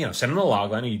interested, send them the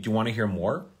log line. Do you want to hear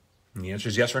more? And the answer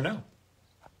is yes or no.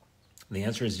 The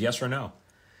answer is yes or no.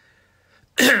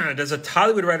 Does a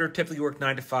Hollywood writer typically work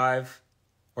 9 to 5,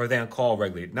 or are they on call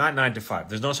regularly? Not 9 to 5.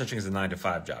 There's no such thing as a 9 to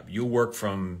 5 job. You can work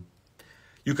from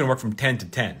 10 to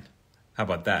 10. How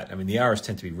about that? I mean, the hours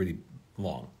tend to be really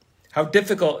long. How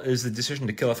difficult is the decision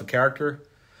to kill off a character?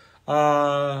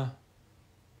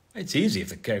 It's easy if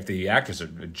the actor's a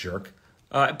jerk.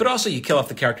 But also you kill off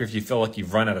the character if you feel like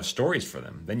you've run out of stories for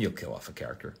them. Then you'll kill off a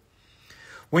character.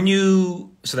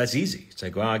 So that's easy. It's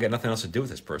like, well, I got nothing else to do with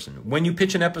this person. When you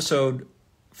pitch an episode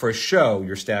for a show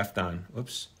you're staffed on,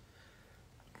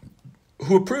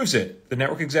 Who approves it? The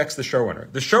network exec's the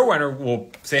showrunner. The showrunner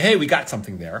will say, hey, we got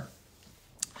something there.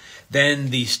 Then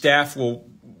the staff will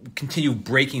continue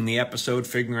breaking the episode,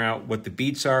 figuring out what the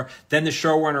beats are. Then the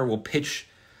showrunner will pitch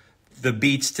the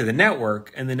beats to the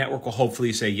network, and the network will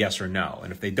hopefully say yes or no.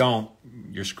 And if they don't,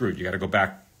 you're screwed. You got to go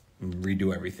back and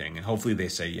redo everything. And hopefully they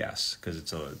say yes, because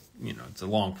it's a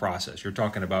long process. You're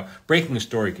talking about breaking a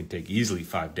story can take easily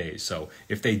 5 days. So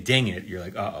if they ding it, you're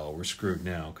like, uh-oh, we're screwed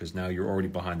now, because now you're already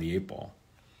behind the 8 ball.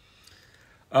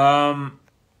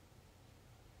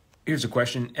 Here's a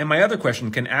question. And my other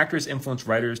question, can actors influence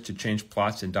writers to change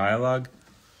plots and dialogue?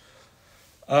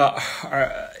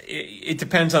 It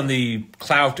depends on the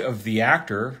clout of the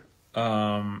actor.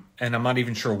 And I'm not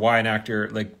even sure why an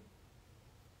actor,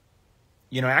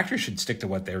 actors should stick to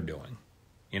what they're doing.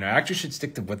 Actors should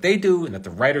stick to what they do, and that the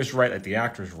writer's right, that the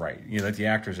actor's right. Let the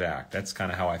actors act. That's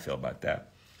kind of how I feel about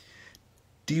that.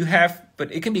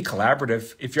 But it can be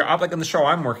collaborative. If you're like on the show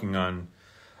I'm working on,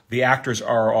 the actors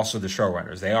are also the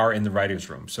showrunners. They are in the writer's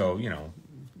room. So,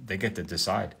 they get to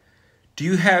decide. Do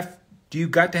you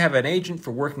got to have an agent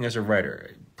for working as a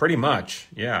writer? Pretty much,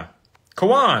 yeah.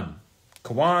 Kawan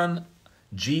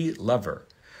G. Lover.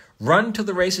 Run till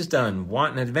the race is done.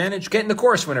 Want an advantage? Get in the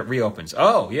course when it reopens.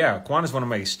 Oh, yeah. Kawan is one of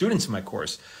my students in my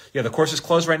course. Yeah, the course is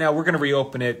closed right now. We're going to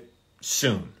reopen it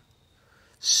soon.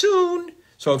 Soon.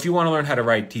 So if you want to learn how to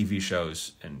write TV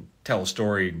shows and tell a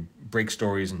story, break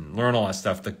stories, and learn all that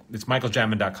stuff, it's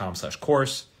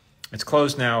MichaelJamin.com/course. It's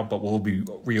closed now, but we'll be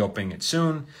reopening it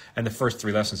soon. And the first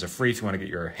 3 lessons are free if you want to get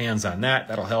your hands on that.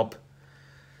 That'll help.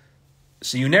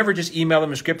 So you never just email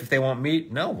them a script if they won't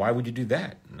meet? No, why would you do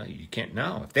that? No, you can't.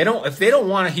 No. If they don't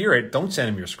want to hear it, don't send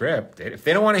them your script. If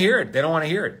they don't want to hear it, they don't want to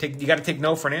hear it. You got to take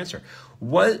no for an answer.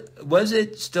 Was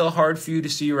it still hard for you to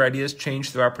see your ideas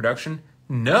change throughout production?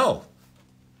 No.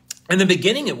 In the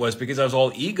beginning it was, because I was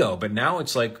all ego, but now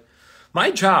it's like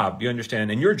my job, you understand,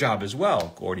 and your job as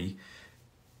well, Gordy,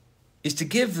 is to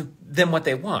give them what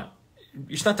they want.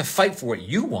 It's not to fight for what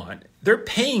you want. They're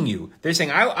paying you. They're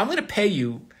saying, I'm going to pay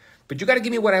you, but you got to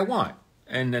give me what I want.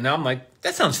 And then I'm like,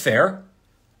 that sounds fair.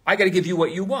 I got to give you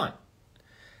what you want.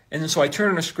 And then so I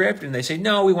turn on a script and they say,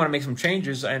 no, we want to make some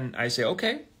changes. And I say,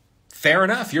 okay, fair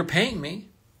enough. You're paying me.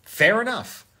 Fair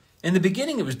enough. In the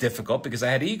beginning, it was difficult because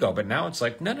I had ego, but now it's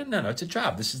like, no, it's a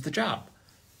job. This is the job.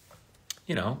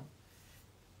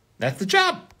 That's the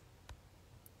job.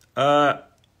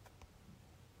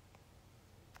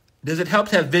 Does it help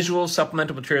to have visual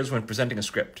supplemental materials when presenting a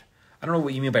script? I don't know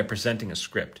what you mean by presenting a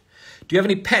script. Do you have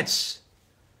any pets?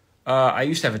 I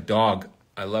used to have a dog.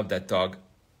 I loved that dog.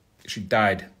 She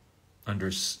died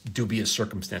under dubious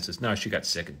circumstances. No, she got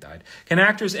sick and died. Can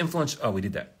actors influence... Oh, we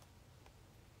did that.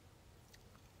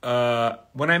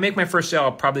 When I make my first sale,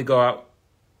 I'll probably go out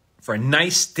for a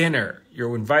nice dinner.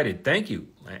 You're invited. Thank you.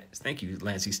 Thank you,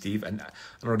 Lancy Steve. And I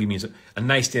don't know what he means. A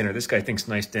nice dinner. This guy thinks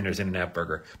nice dinner is In-N-Out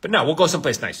Burger. But no, we'll go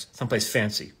someplace nice, someplace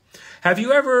fancy. Have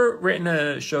you ever written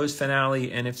a show's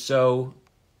finale? And if so,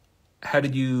 how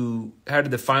did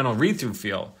the final read-through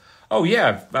feel? Oh,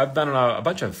 yeah, I've done a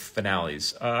bunch of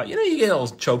finales. You get a little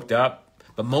choked up,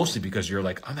 but mostly because you're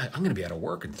like, I'm going to be out of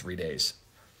work in 3 days.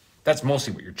 That's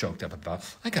mostly what you're choked up about.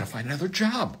 I got to find another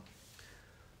job.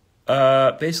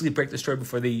 Basically break the story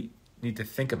before they need to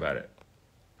think about it.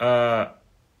 I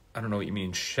don't know what you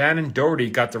mean. Shannon Doherty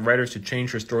got the writers to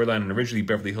change her storyline in originally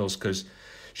Beverly Hills because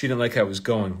she didn't like how it was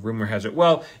going. Rumor has it.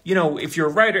 Well, if you're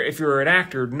a writer, if you're an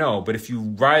actor, no. But if you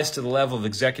rise to the level of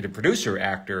executive producer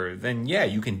actor, then yeah,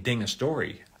 you can ding a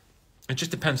story. It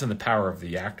just depends on the power of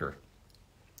the actor.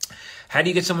 How do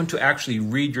you get someone to actually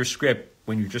read your script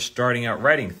when you're just starting out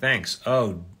writing? Thanks.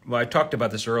 Oh, well, I talked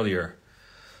about this earlier.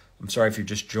 I'm sorry if you're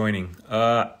just joining.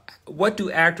 What do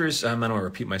actors... I don't want to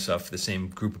repeat myself for the same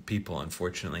group of people,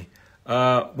 unfortunately.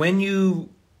 When you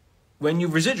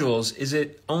residuals, is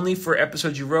it only for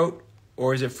episodes you wrote,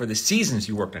 or is it for the seasons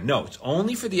you worked on? No, it's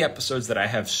only for the episodes that I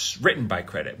have written by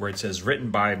credit, where it says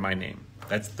written by my name.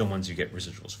 That's the ones you get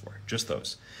residuals for, just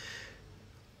those.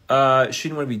 She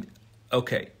didn't want to be...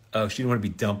 Okay. Oh, she didn't want to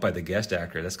be dumped by the guest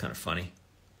actor. That's kind of funny.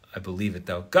 I believe it,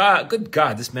 though. God, good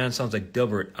God, this man sounds like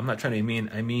Dilbert. I'm not trying to be mean.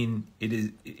 I mean,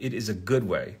 it is a good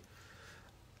way.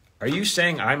 Are you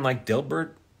saying I'm like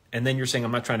Dilbert, and then you're saying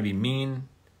I'm not trying to be mean?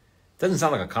 Doesn't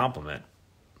sound like a compliment.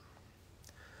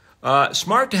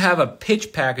 Smart to have a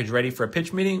pitch package ready for a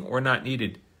pitch meeting or not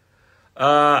needed?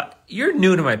 You're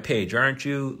new to my page, aren't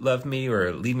you? Love me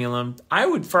or leave me alone. I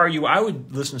would start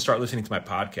listening to my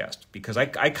podcast because I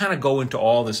kind of go into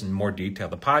all this in more detail.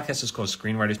 The podcast is called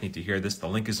Screenwriters Need to Hear This. The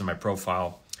link is in my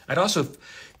profile. I'd also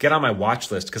get on my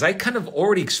watch list because I kind of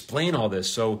already explain all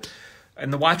this. So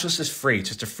And the watch list is free. It's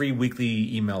just a free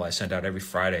weekly email I send out every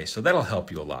Friday. So that'll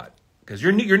help you a lot. Because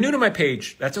you're new to my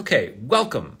page. That's okay.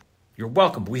 Welcome. You're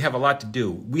welcome. But we have a lot to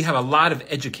do. We have a lot of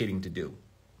educating to do.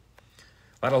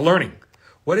 A lot of learning.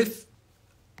 What if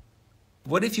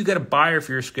you get a buyer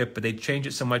for your script, but they change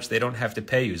it so much they don't have to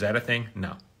pay you? Is that a thing?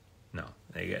 No.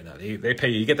 They pay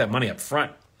you. You get that money up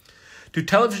front. Do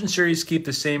television series keep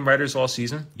the same writers all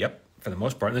season? Yep, for the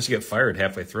most part, unless you get fired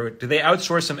halfway through it. Do they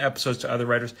outsource some episodes to other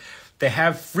writers? They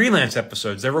have freelance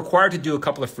episodes. They're required to do a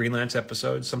couple of freelance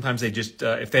episodes. Sometimes they just,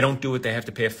 if they don't do it, they have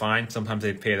to pay a fine. Sometimes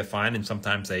they pay the fine, and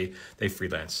sometimes they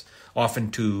freelance.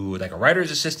 Often to like a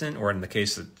writer's assistant, or in the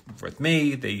case with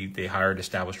me, they hired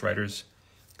established writers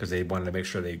because they wanted to make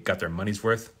sure they got their money's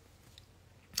worth.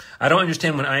 I don't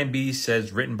understand when IMDb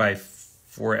says written by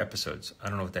 4 episodes. I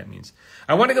don't know what that means.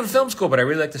 I want to go to film school, but I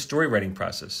really like the story writing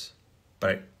process.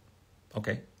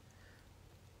 Okay.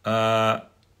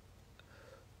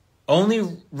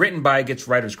 Only written by gets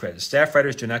writer's credits. Staff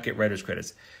writers do not get writer's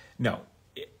credits. No,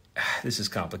 this is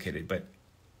complicated, but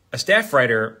a staff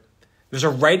writer, this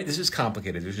is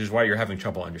complicated, which is why you're having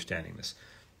trouble understanding this.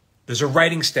 There's a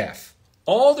writing staff.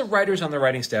 All the writers on the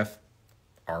writing staff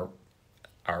are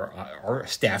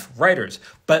staff writers,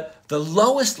 but the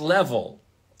lowest level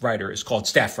writer is called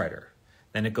staff writer.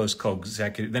 Then it goes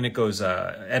co-executive. Then it goes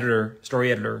editor,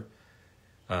 story editor,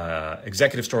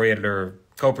 executive story editor,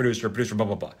 co-producer, producer, blah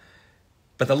blah blah.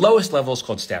 But the lowest level is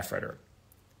called staff writer.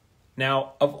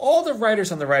 Now, of all the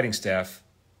writers on the writing staff,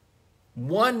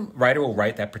 one writer will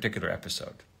write that particular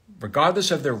episode, regardless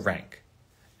of their rank,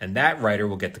 and that writer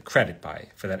will get the credit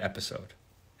for that episode,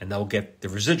 and they'll get the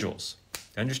residuals.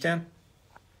 You understand?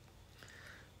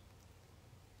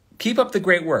 Keep up the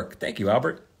great work. Thank you,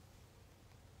 Albert.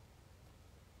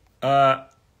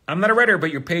 I'm not a writer,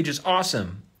 but your page is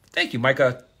awesome. Thank you,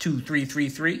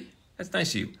 Micah2333. That's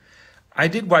nice of you. I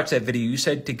did watch that video. You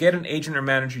said to get an agent or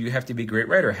manager, you have to be a great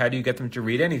writer. How do you get them to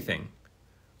read anything?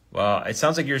 Well, it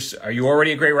sounds like are you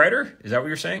already a great writer? Is that what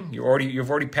you're saying? You've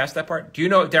already passed that part? Do you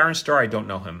know Darren Starr? I don't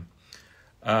know him.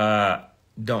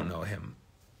 Don't know him.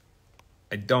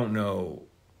 I don't know.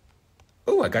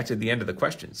 Oh, I got to the end of the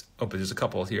questions. Oh, but there's a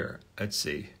couple here. Let's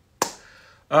see.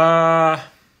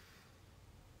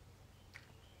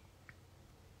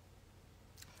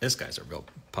 This guy's a real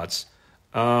putz.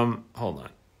 Hold on.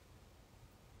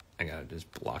 I gotta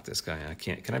just block this guy. I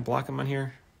can't. Can I block him on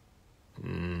here?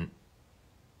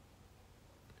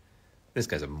 This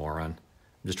guy's a moron.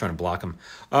 I'm just trying to block him.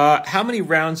 How many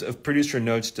rounds of producer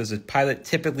notes does a pilot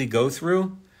typically go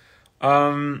through?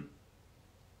 I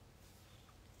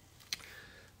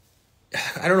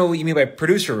don't know what you mean by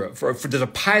producer. Does a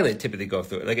pilot typically go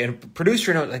through it? Like a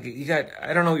producer note, like you got,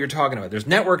 I don't know what you're talking about. There's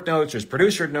network notes, there's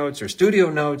producer notes, there's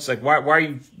studio notes. Like why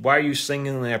are you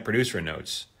singling out producer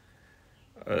notes?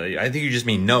 I think you just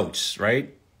mean notes,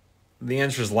 right? The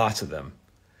answer is lots of them.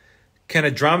 Can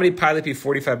a dramedy pilot be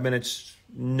 45 minutes?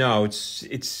 No, it's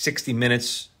 60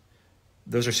 minutes.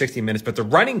 Those are 60 minutes, but the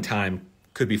running time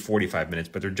could be 45 minutes,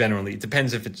 but it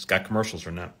depends if it's got commercials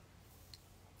or not.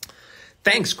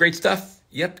 Thanks, great stuff.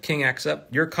 Yep, King acts up.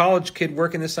 Your college kid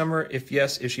working this summer? If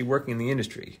yes, is she working in the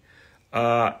industry?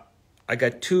 I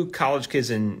got 2 college kids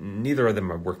and neither of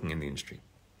them are working in the industry.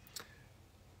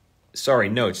 Sorry,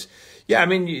 notes. Yeah, I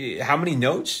mean, how many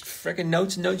notes? Freaking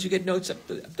notes. You get notes up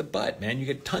the butt, man. You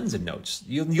get tons of notes.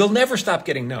 You'll never stop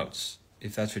getting notes,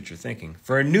 if that's what you're thinking.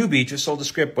 For a newbie, just sold a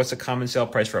script. What's the common sale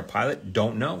price for a pilot?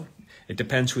 Don't know. It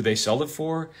depends who they sell it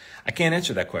for. I can't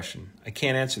answer that question. I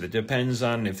can't answer that. It depends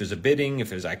on if there's a bidding, it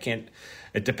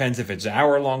depends if it's an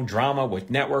hour-long drama, what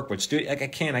network, what studio. Like I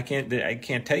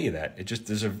can't tell you that. It just,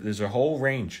 there's a whole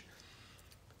range.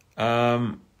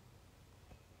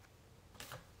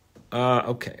 Okay,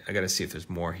 I got to see if there's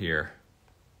more here.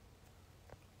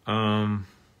 That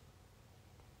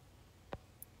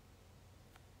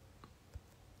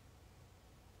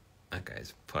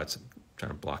guy's putz. I'm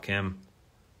trying to block him.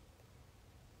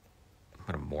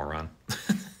 What a moron.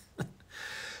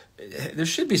 There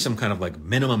should be some kind of like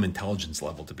minimum intelligence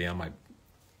level to be on my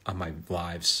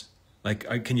lives.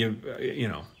 Like, can you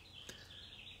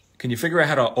figure out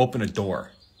how to open a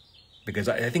door? Because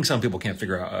I think some people can't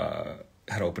figure out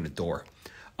how to open a door.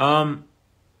 How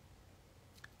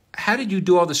did you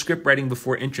do all the script writing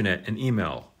before internet and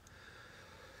email?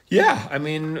 Yeah, I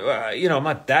mean, I'm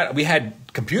not that. We had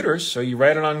computers, so you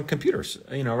write it on computers.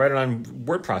 Write it on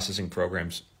word processing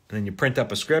programs. And then you print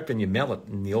up a script and you mail it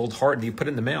in the old and you put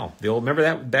it in the mail. Remember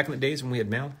that back in the days when we had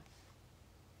mail?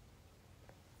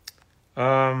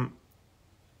 Where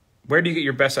do you get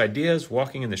your best ideas?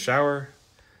 Walking in the shower.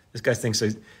 This guy's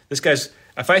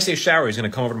If I say shower, he's going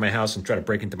to come over to my house and try to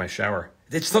break into my shower.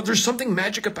 There's something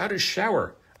magic about his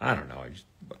shower. I don't know. I just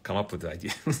come up with the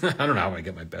ideas. I don't know how I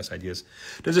get my best ideas.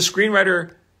 Does a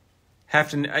screenwriter have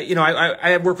to, you know,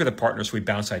 I work with a partner, so we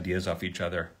bounce ideas off each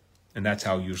other. And that's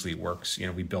how usually it works. You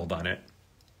know, we build on it.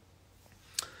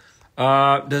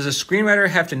 Does a screenwriter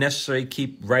have to necessarily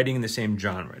keep writing in the same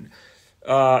genre?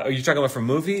 Are you talking about for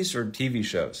movies or TV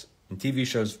shows? In TV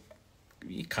shows,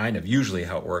 kind of, usually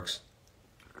how it works.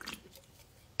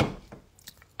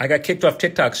 I got kicked off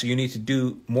TikTok, so you need to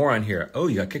do more on here. Oh,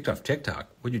 you got kicked off TikTok.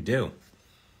 What'd you do?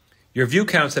 Your view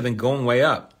counts have been going way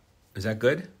up. Is that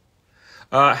good?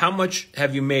 How much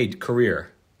have you made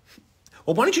career?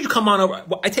 Well, why don't you come on over?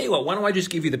 Well, I tell you what, why don't I just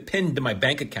give you the pin to my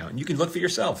bank account and you can look for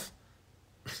yourself.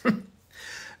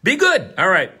 Be good. All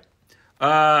right.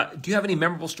 Do you have any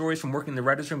memorable stories from working in the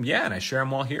writer's room? Yeah, and I share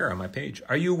them all here on my page.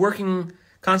 Are you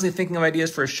constantly thinking of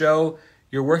ideas for a show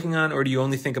you're working on, or do you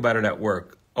only think about it at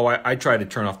work? Oh, I try to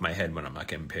turn off my head when I'm not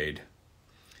getting paid.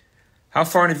 How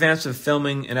far in advance of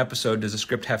filming an episode does a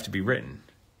script have to be written?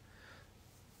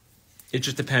 It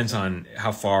just depends on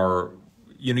how far,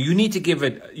 you know, you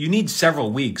need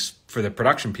several weeks for the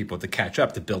production people to catch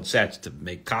up, to build sets, to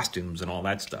make costumes and all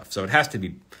that stuff. So it has to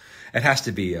be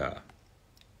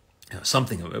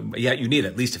something. Yeah, you need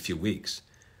at least a few weeks.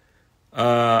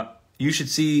 You should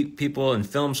see people in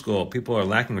film school. People are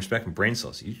lacking respect and brain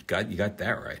cells. You got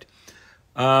that right.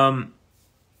 All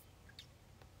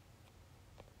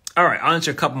right, I'll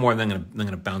answer a couple more, and then I'm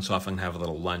gonna bounce off and have a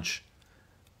little lunch.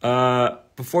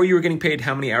 Before you were getting paid,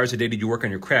 how many hours a day did you work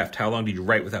on your craft? How long did you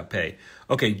write without pay?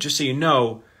 Okay, just so you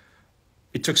know,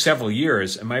 it took several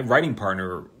years, and my writing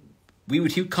partner, he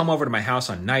would come over to my house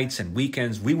on nights and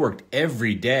weekends. We worked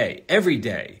every day,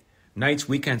 nights,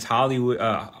 weekends,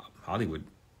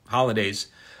 holidays.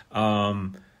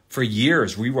 For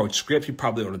years, we wrote scripts. We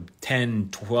probably wrote 10,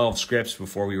 12 scripts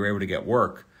before we were able to get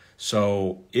work.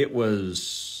 So it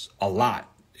was a lot.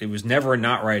 It was never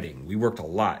not writing. We worked a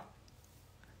lot.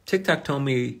 TikTok told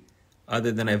me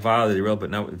other than I violated the rule, but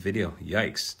not with video.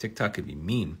 Yikes. TikTok could be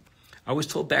mean. I was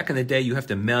told back in the day you have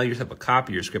to mail yourself a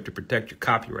copy of your script to protect your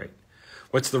copyright.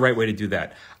 What's the right way to do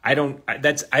that? I don't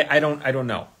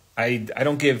know. I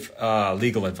don't give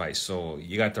legal advice, so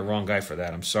you got the wrong guy for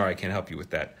that. I'm sorry, I can't help you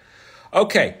with that.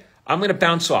 Okay, I'm going to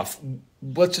bounce off.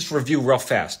 Let's just review real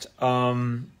fast.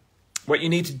 What you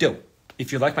need to do.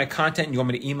 If you like my content and you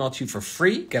want me to email it to you for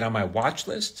free, get on my watch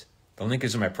list. The link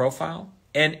is in my profile.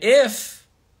 And if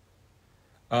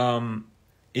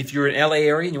you're in LA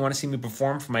area and you want to see me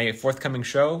perform for my forthcoming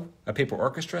show, A Paper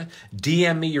Orchestra,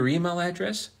 DM me your email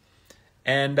address.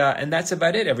 And that's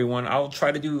about it, everyone. I'll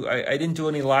try to do. I didn't do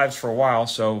any lives for a while,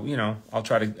 so you know I'll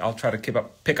try to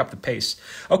pick up the pace.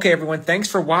 Okay, everyone. Thanks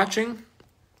for watching,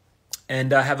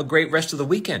 and have a great rest of the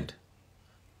weekend.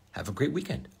 Have a great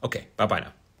weekend. Okay, bye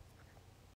now.